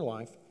to run their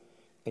life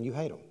and you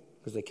hate them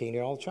because they can't eat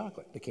all the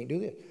chocolate. They can't do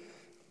this.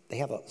 They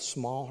have a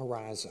small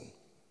horizon.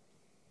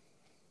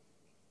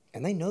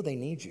 And they know they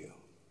need you.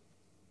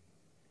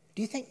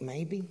 Do you think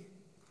maybe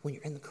when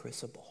you're in the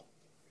crucible,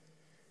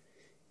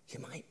 you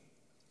might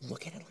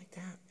look at it like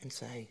that and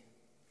say,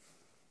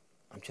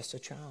 I'm just a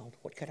child.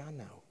 What could I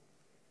know?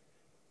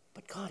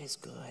 But God is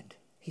good.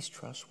 He's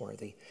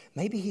trustworthy.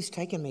 Maybe He's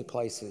taken me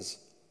places.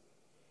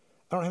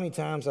 I don't know how many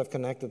times I've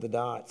connected the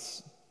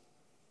dots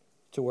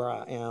to where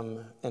I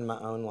am in my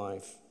own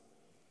life.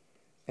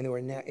 And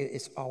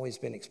it's always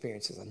been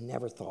experiences I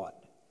never thought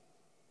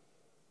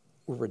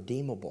were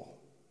redeemable.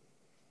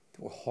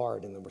 They were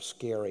hard and they were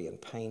scary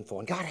and painful.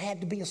 And God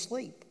had to be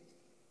asleep.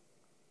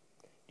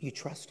 Do you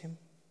trust Him?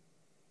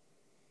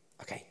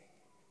 Okay.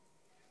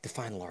 The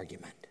final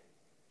argument.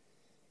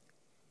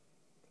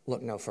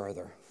 Look no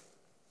further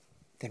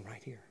than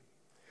right here.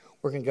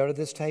 We're going to go to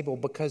this table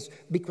because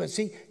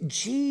see,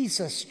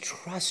 Jesus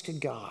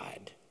trusted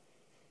God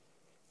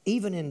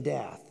even in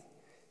death,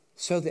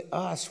 so that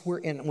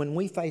when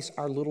we face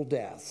our little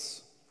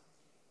deaths,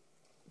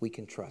 we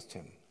can trust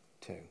Him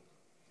too.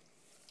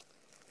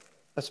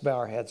 Let's bow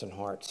our heads and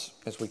hearts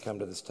as we come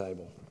to this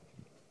table.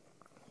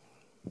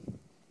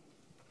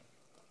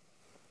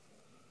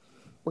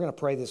 We're going to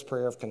pray this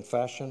prayer of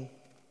confession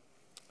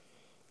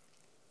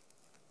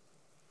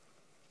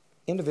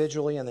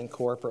individually and then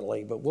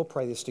corporately, but we'll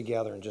pray this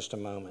together in just a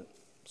moment.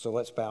 So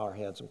let's bow our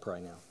heads and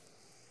pray now.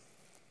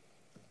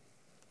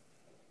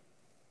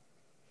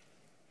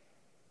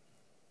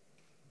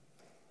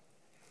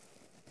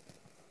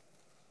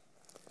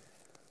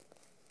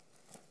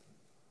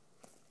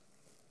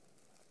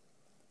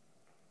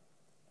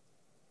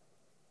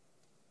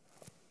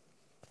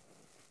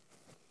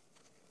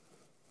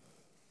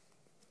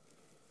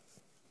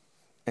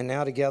 And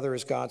now together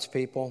as God's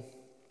people,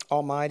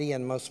 Almighty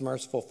and most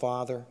merciful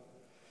Father,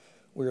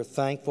 we are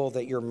thankful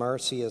that your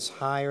mercy is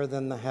higher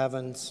than the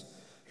heavens,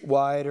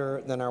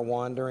 wider than our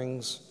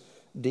wanderings,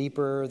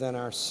 deeper than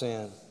our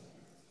sin.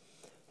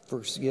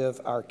 Forgive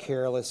our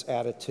careless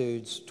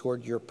attitudes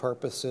toward your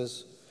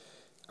purposes,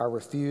 our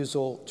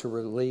refusal to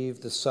relieve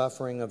the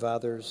suffering of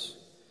others,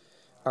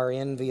 our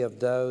envy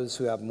of those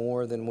who have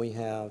more than we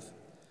have,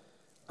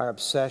 our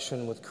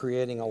obsession with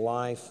creating a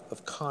life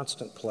of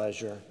constant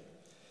pleasure,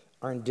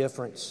 our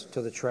indifference to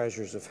the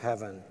treasures of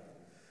heaven,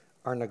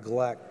 our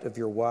neglect of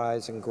your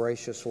wise and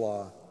gracious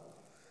law.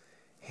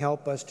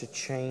 Help us to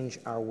change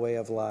our way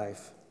of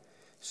life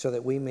so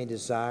that we may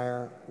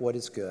desire what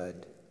is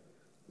good,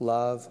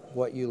 love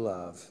what you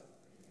love,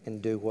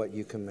 and do what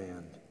you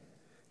command.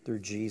 Through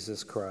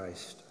Jesus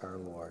Christ our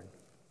Lord.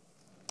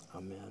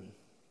 Amen.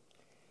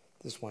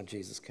 This is why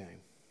Jesus came.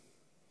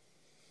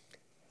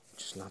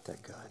 Just not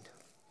that good,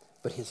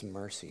 but His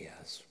mercy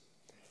is.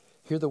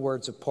 Hear the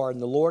words of pardon.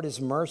 The Lord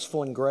is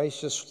merciful and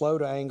gracious, slow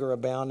to anger,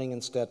 abounding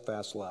in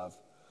steadfast love.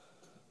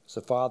 As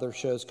the Father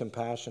shows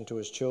compassion to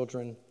His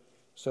children,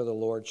 so the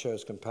Lord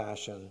shows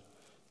compassion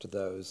to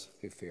those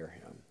who fear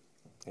Him.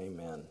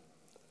 Amen.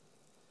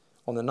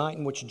 On the night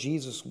in which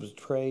Jesus was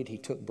betrayed, He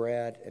took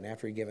bread, and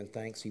after He given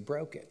thanks, He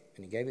broke it,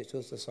 and He gave it to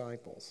His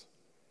disciples.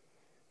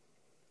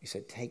 He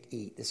said, "Take,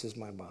 eat. This is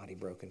my body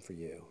broken for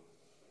you.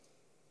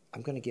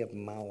 I'm going to give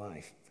my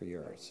life for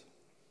yours.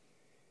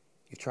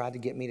 You've tried to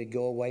get me to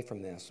go away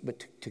from this,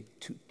 but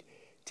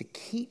to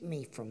keep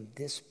me from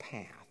this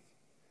path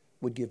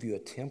would give you a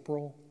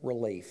temporal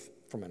relief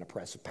from an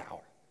oppressive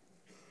power,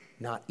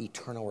 not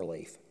eternal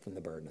relief from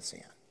the burden of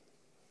sin."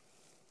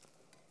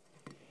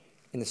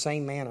 In the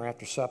same manner,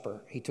 after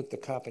supper, He took the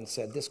cup and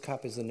said, "This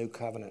cup is the new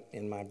covenant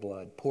in my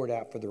blood, poured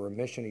out for the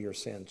remission of your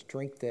sins.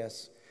 Drink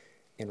this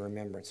in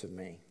remembrance of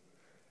me.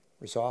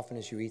 For as often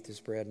as you eat this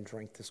bread and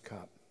drink this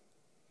cup,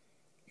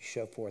 you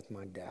show forth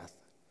my death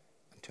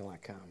until I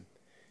come."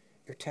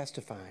 You're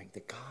testifying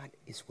that God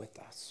is with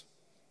us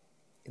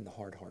in the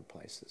hard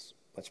places.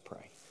 Let's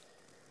pray.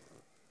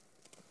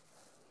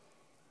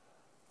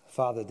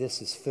 Father,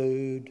 this is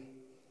food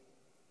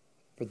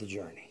for the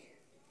journey,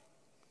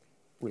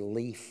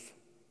 relief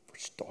for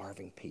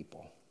starving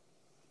people.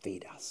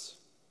 Feed us.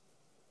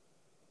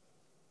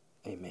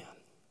 Amen.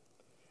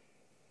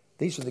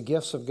 These are the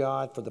gifts of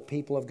God for the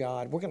people of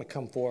God. We're going to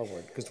come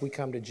forward because we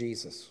come to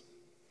Jesus.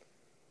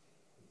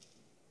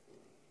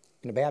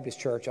 In a Baptist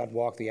church, I'd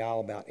walk the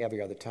aisle about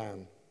every other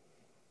time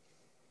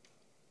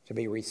to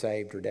be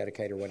resaved or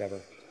dedicated or whatever.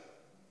 And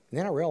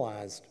then I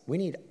realized we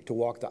need to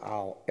walk the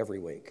aisle every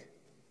week,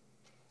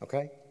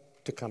 okay,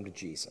 to come to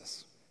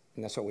Jesus.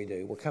 And that's what we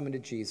do. We're coming to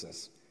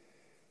Jesus,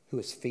 who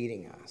is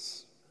feeding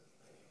us.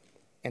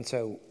 And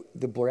so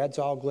the bread's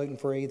all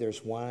gluten-free.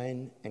 There's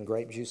wine and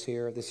grape juice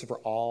here. This is for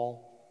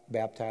all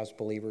baptized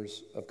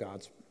believers of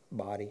God's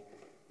body.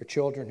 Your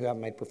children who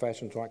haven't made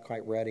professions aren't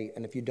quite ready.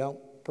 And if you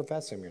don't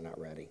profess Him, you're not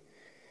ready.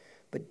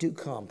 But do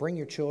come. Bring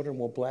your children.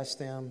 We'll bless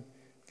them.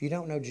 If you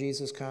don't know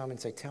Jesus, come and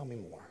say, "Tell me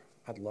more."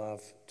 I'd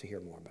love to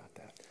hear more about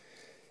that.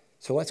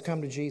 So let's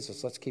come to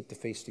Jesus. Let's keep the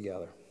feast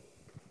together.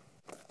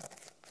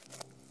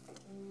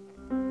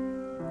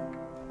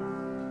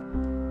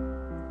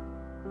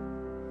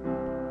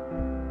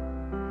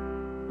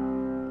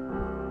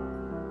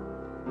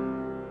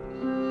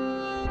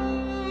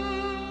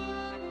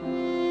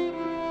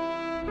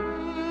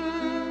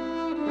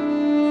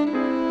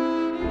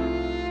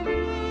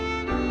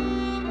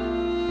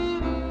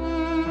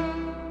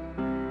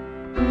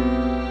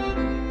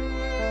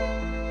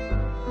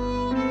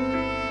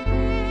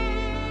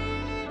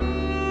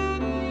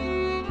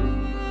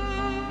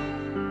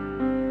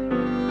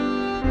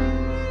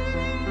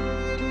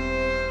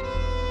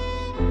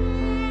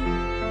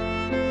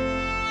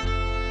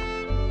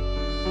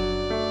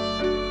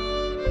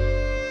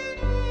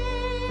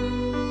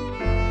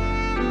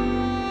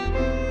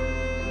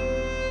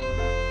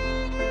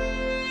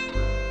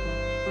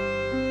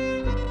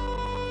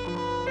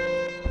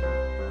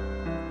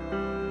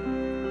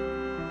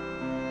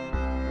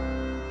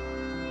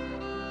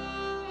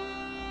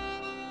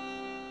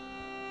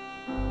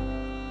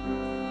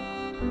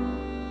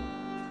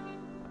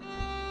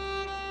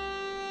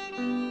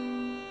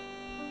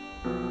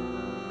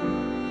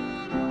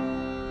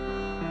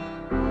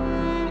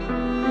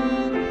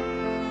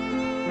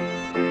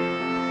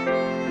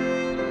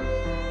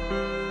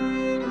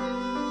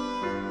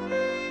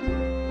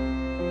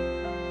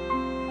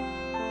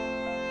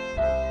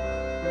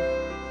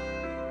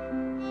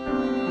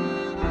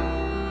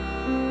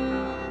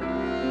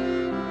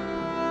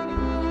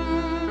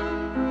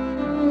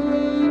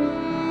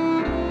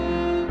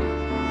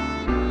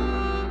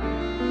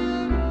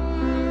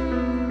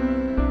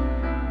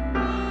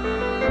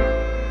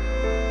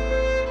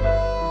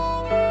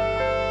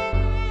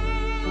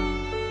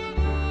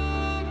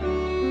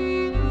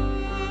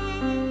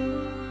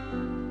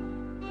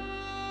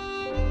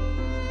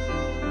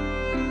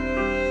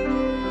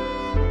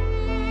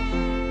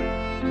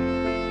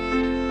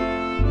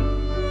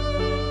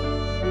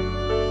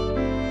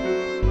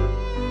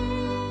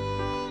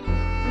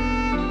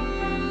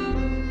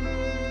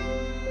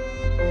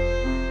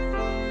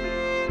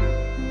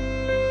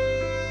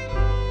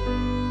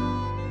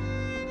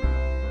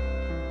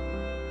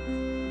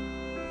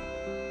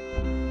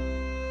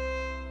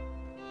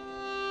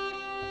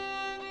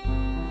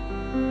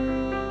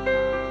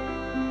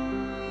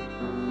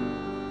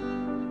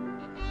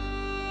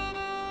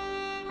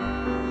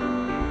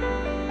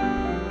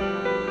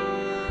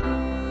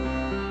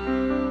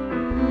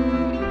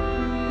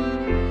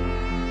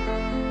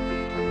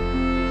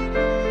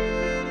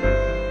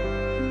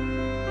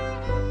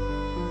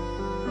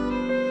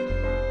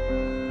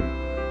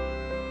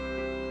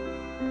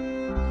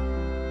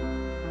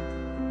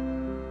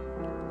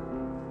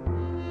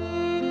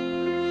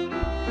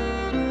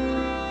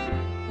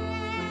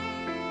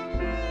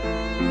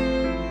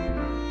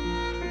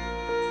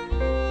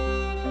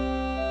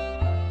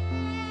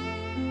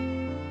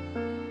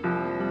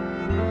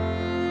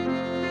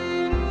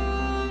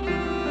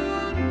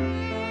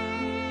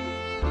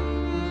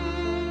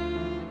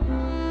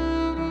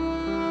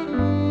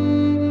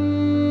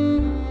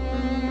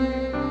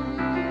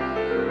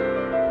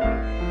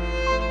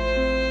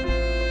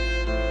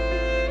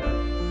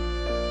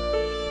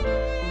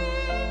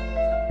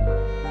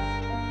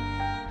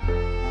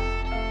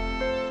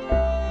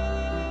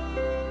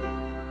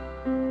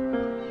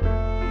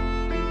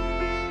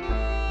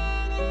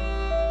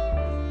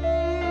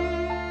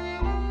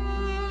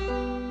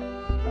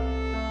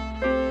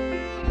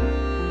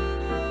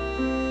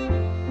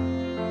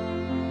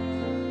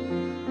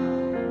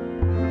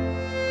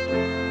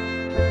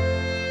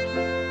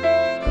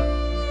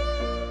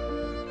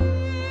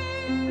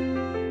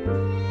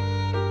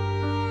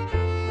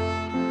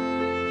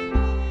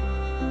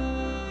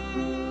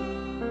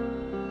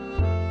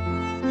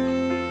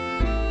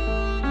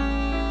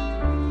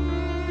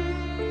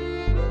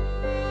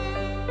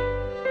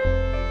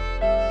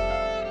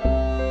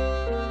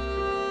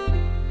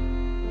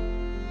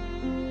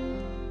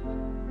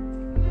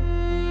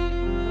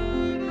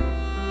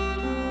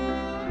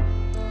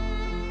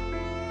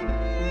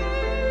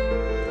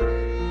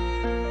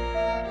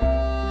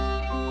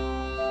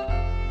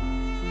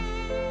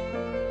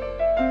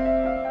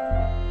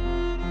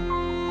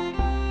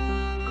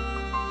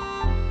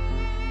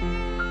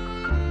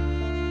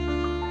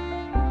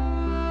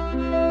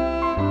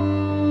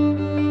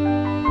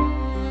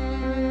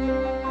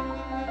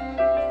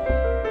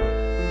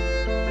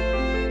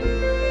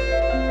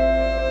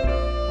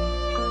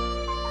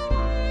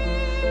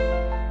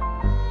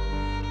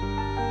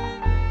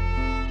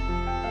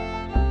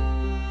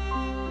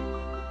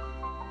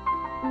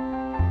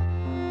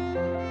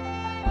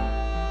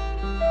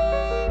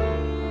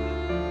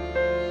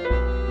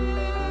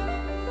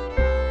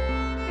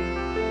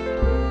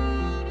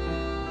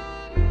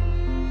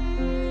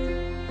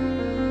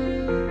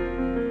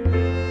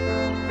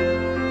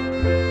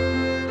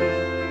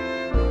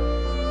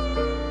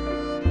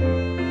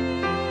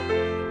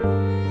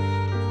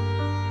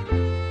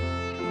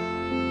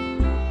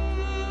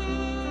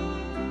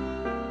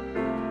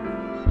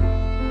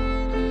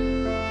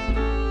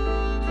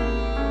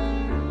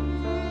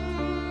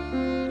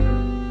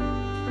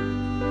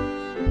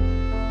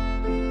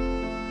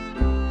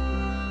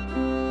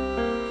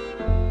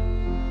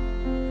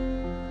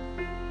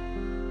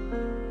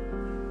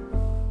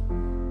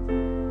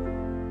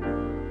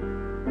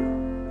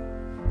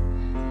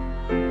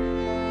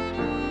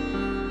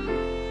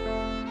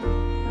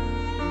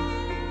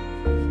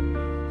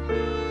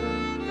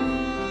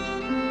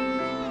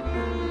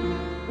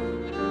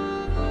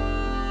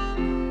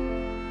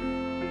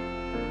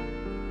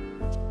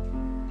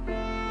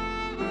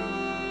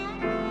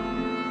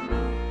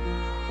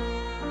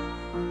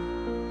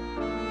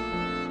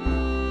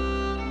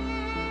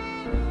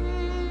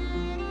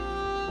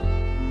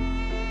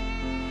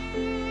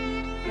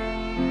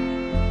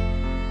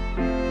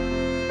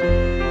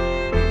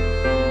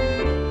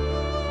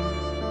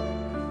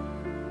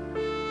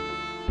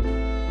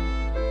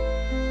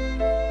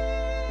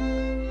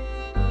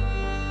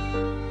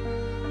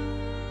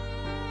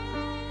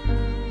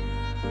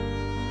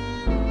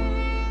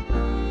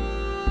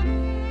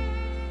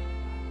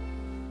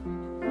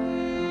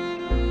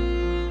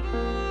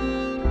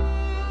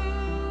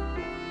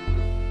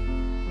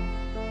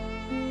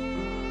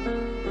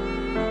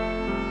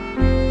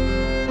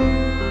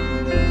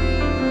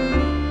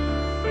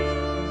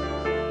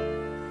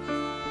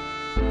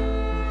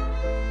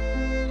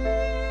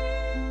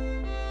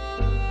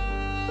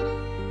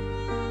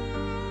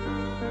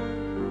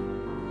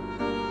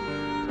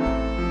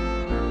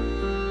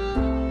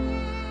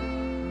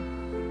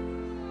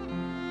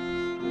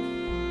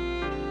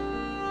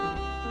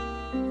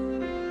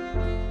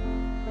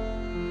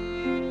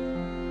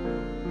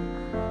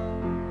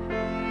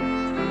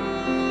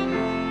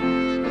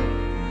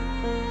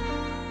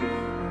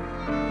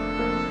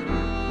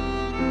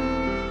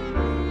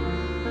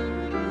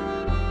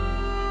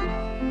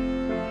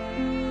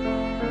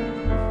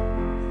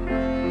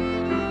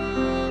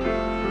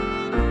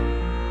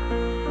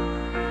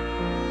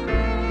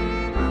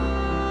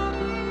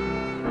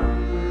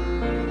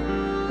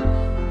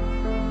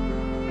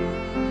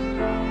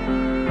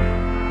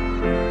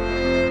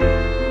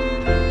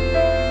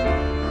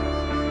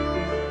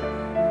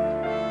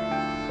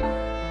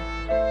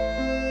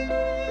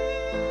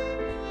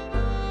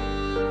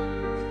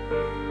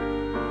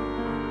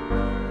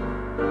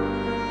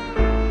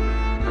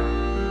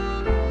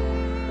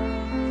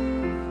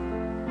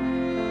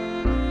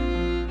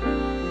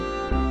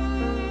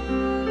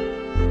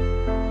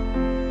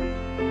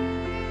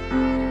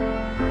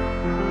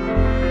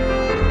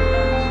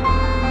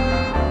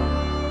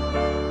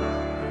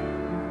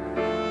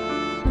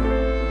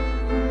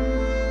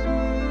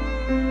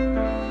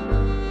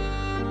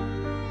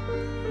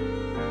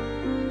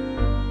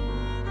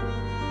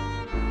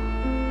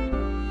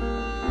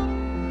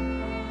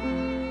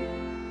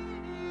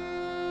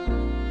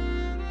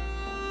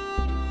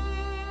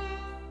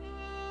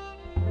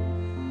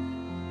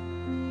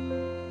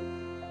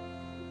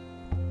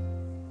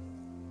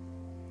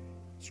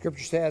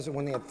 Scripture says that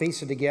when they had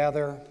feasted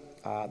together,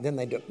 then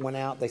they went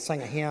out, they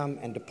sang a hymn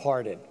and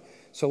departed.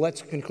 So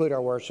let's conclude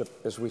our worship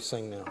as we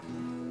sing now.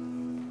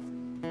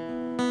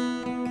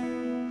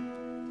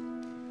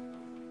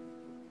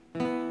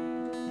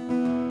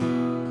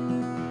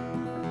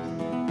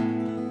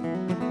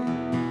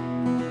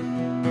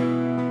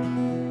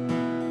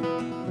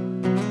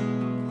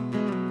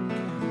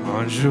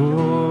 On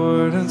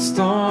Jordan's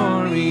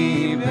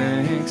stormy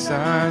banks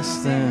I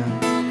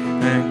stand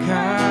and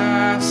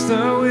cast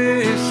a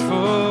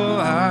wishful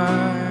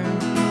eye,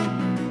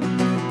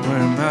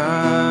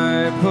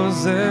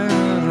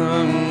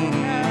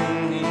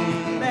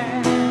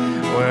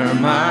 where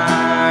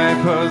my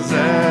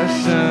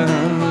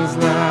possessions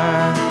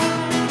lie.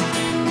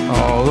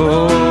 All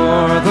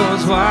o'er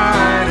those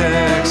wide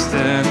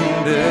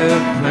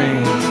extended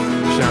plains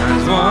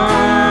shines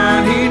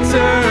one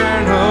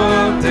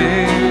eternal day.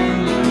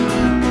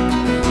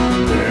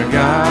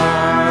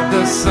 God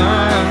the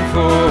Son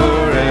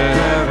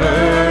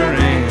forever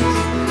reigns,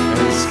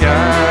 and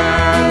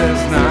sky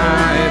is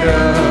night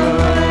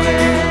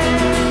away.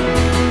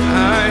 I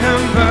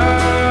am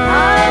bound, I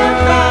am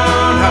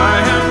bound, I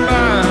am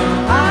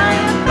bound, I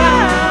am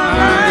bound,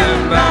 I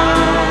am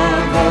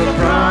bound for the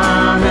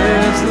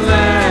promised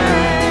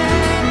land.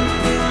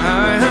 I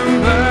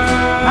am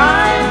bound,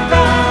 I am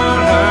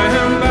bound, I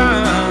am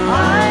bound,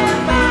 I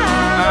am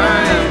bound, I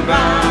am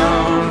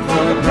bound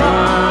for the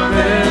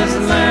promised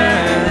land.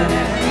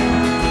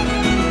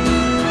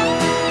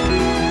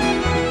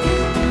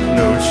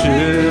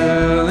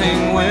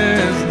 Chilling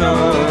winds, no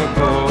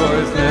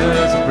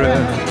poisonous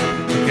breath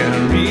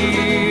can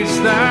reach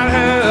that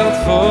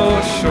healthful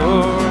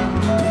shore.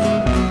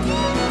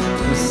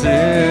 The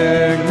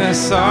sickness,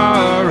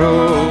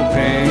 sorrow,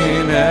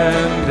 pain,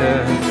 and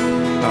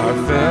death are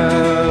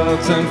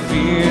felt and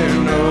fear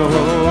no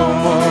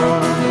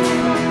more.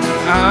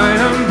 I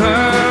am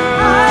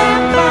bound, I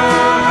am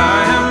bound, I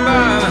am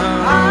bound,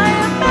 I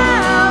am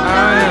bound, I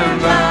am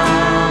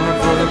bound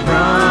for the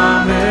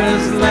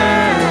promised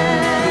land.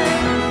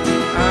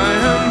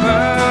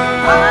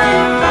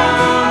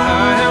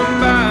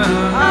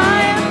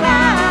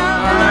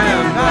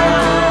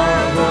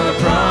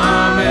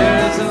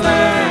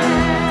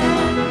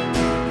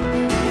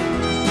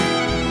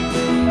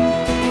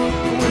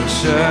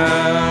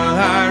 Shall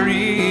I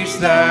reach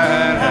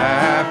that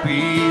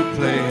happy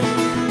place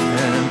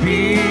and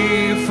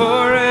be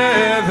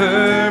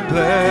forever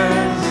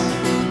blessed?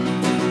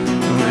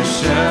 When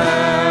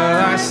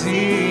shall I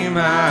see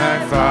my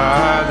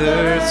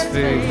Father's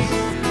face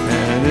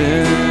and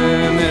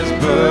in His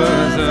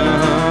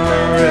bosom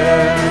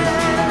rest?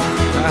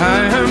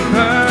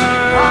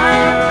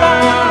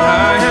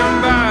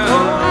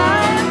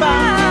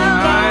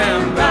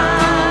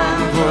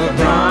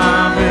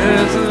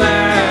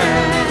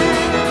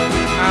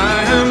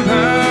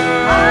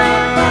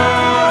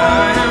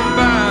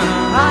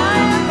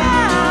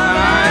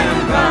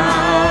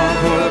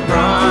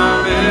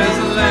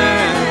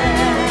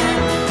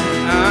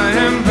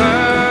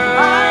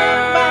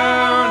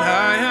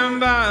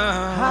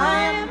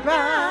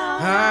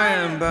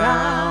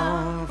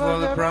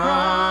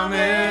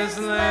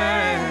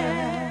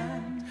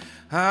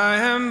 I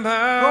am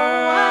bound,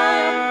 I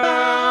am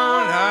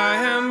bound,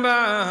 I am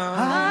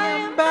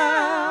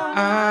bound,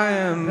 I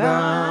am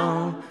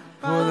bound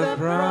for the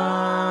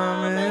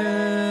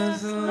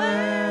promised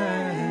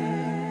land.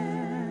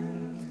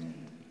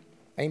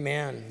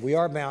 Amen. We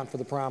are bound for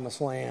the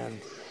promised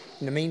land.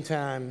 In the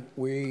meantime,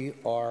 we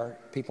are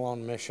people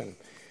on mission.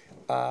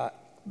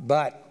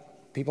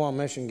 But people on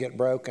mission get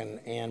broken,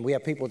 and we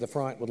have people at the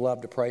front would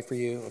love to pray for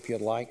you if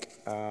you'd like.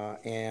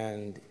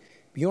 And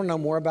if you want to know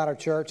more about our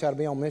church, how to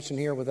be on mission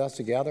here with us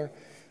together,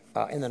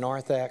 in the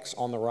narthex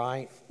on the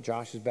right,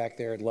 Josh is back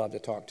there. I'd love to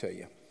talk to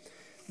you.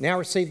 Now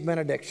receive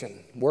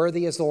benediction.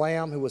 Worthy is the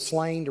Lamb who was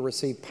slain to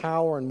receive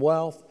power and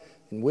wealth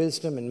and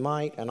wisdom and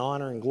might and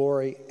honor and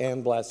glory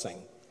and blessing.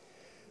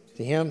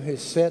 To him who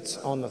sits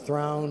on the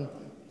throne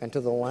and to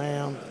the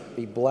Lamb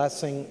be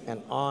blessing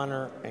and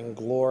honor and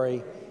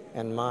glory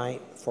and might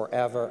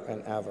forever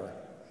and ever.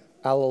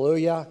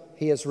 Hallelujah.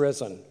 He is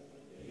risen.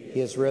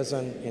 He is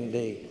risen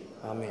indeed.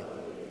 Amen.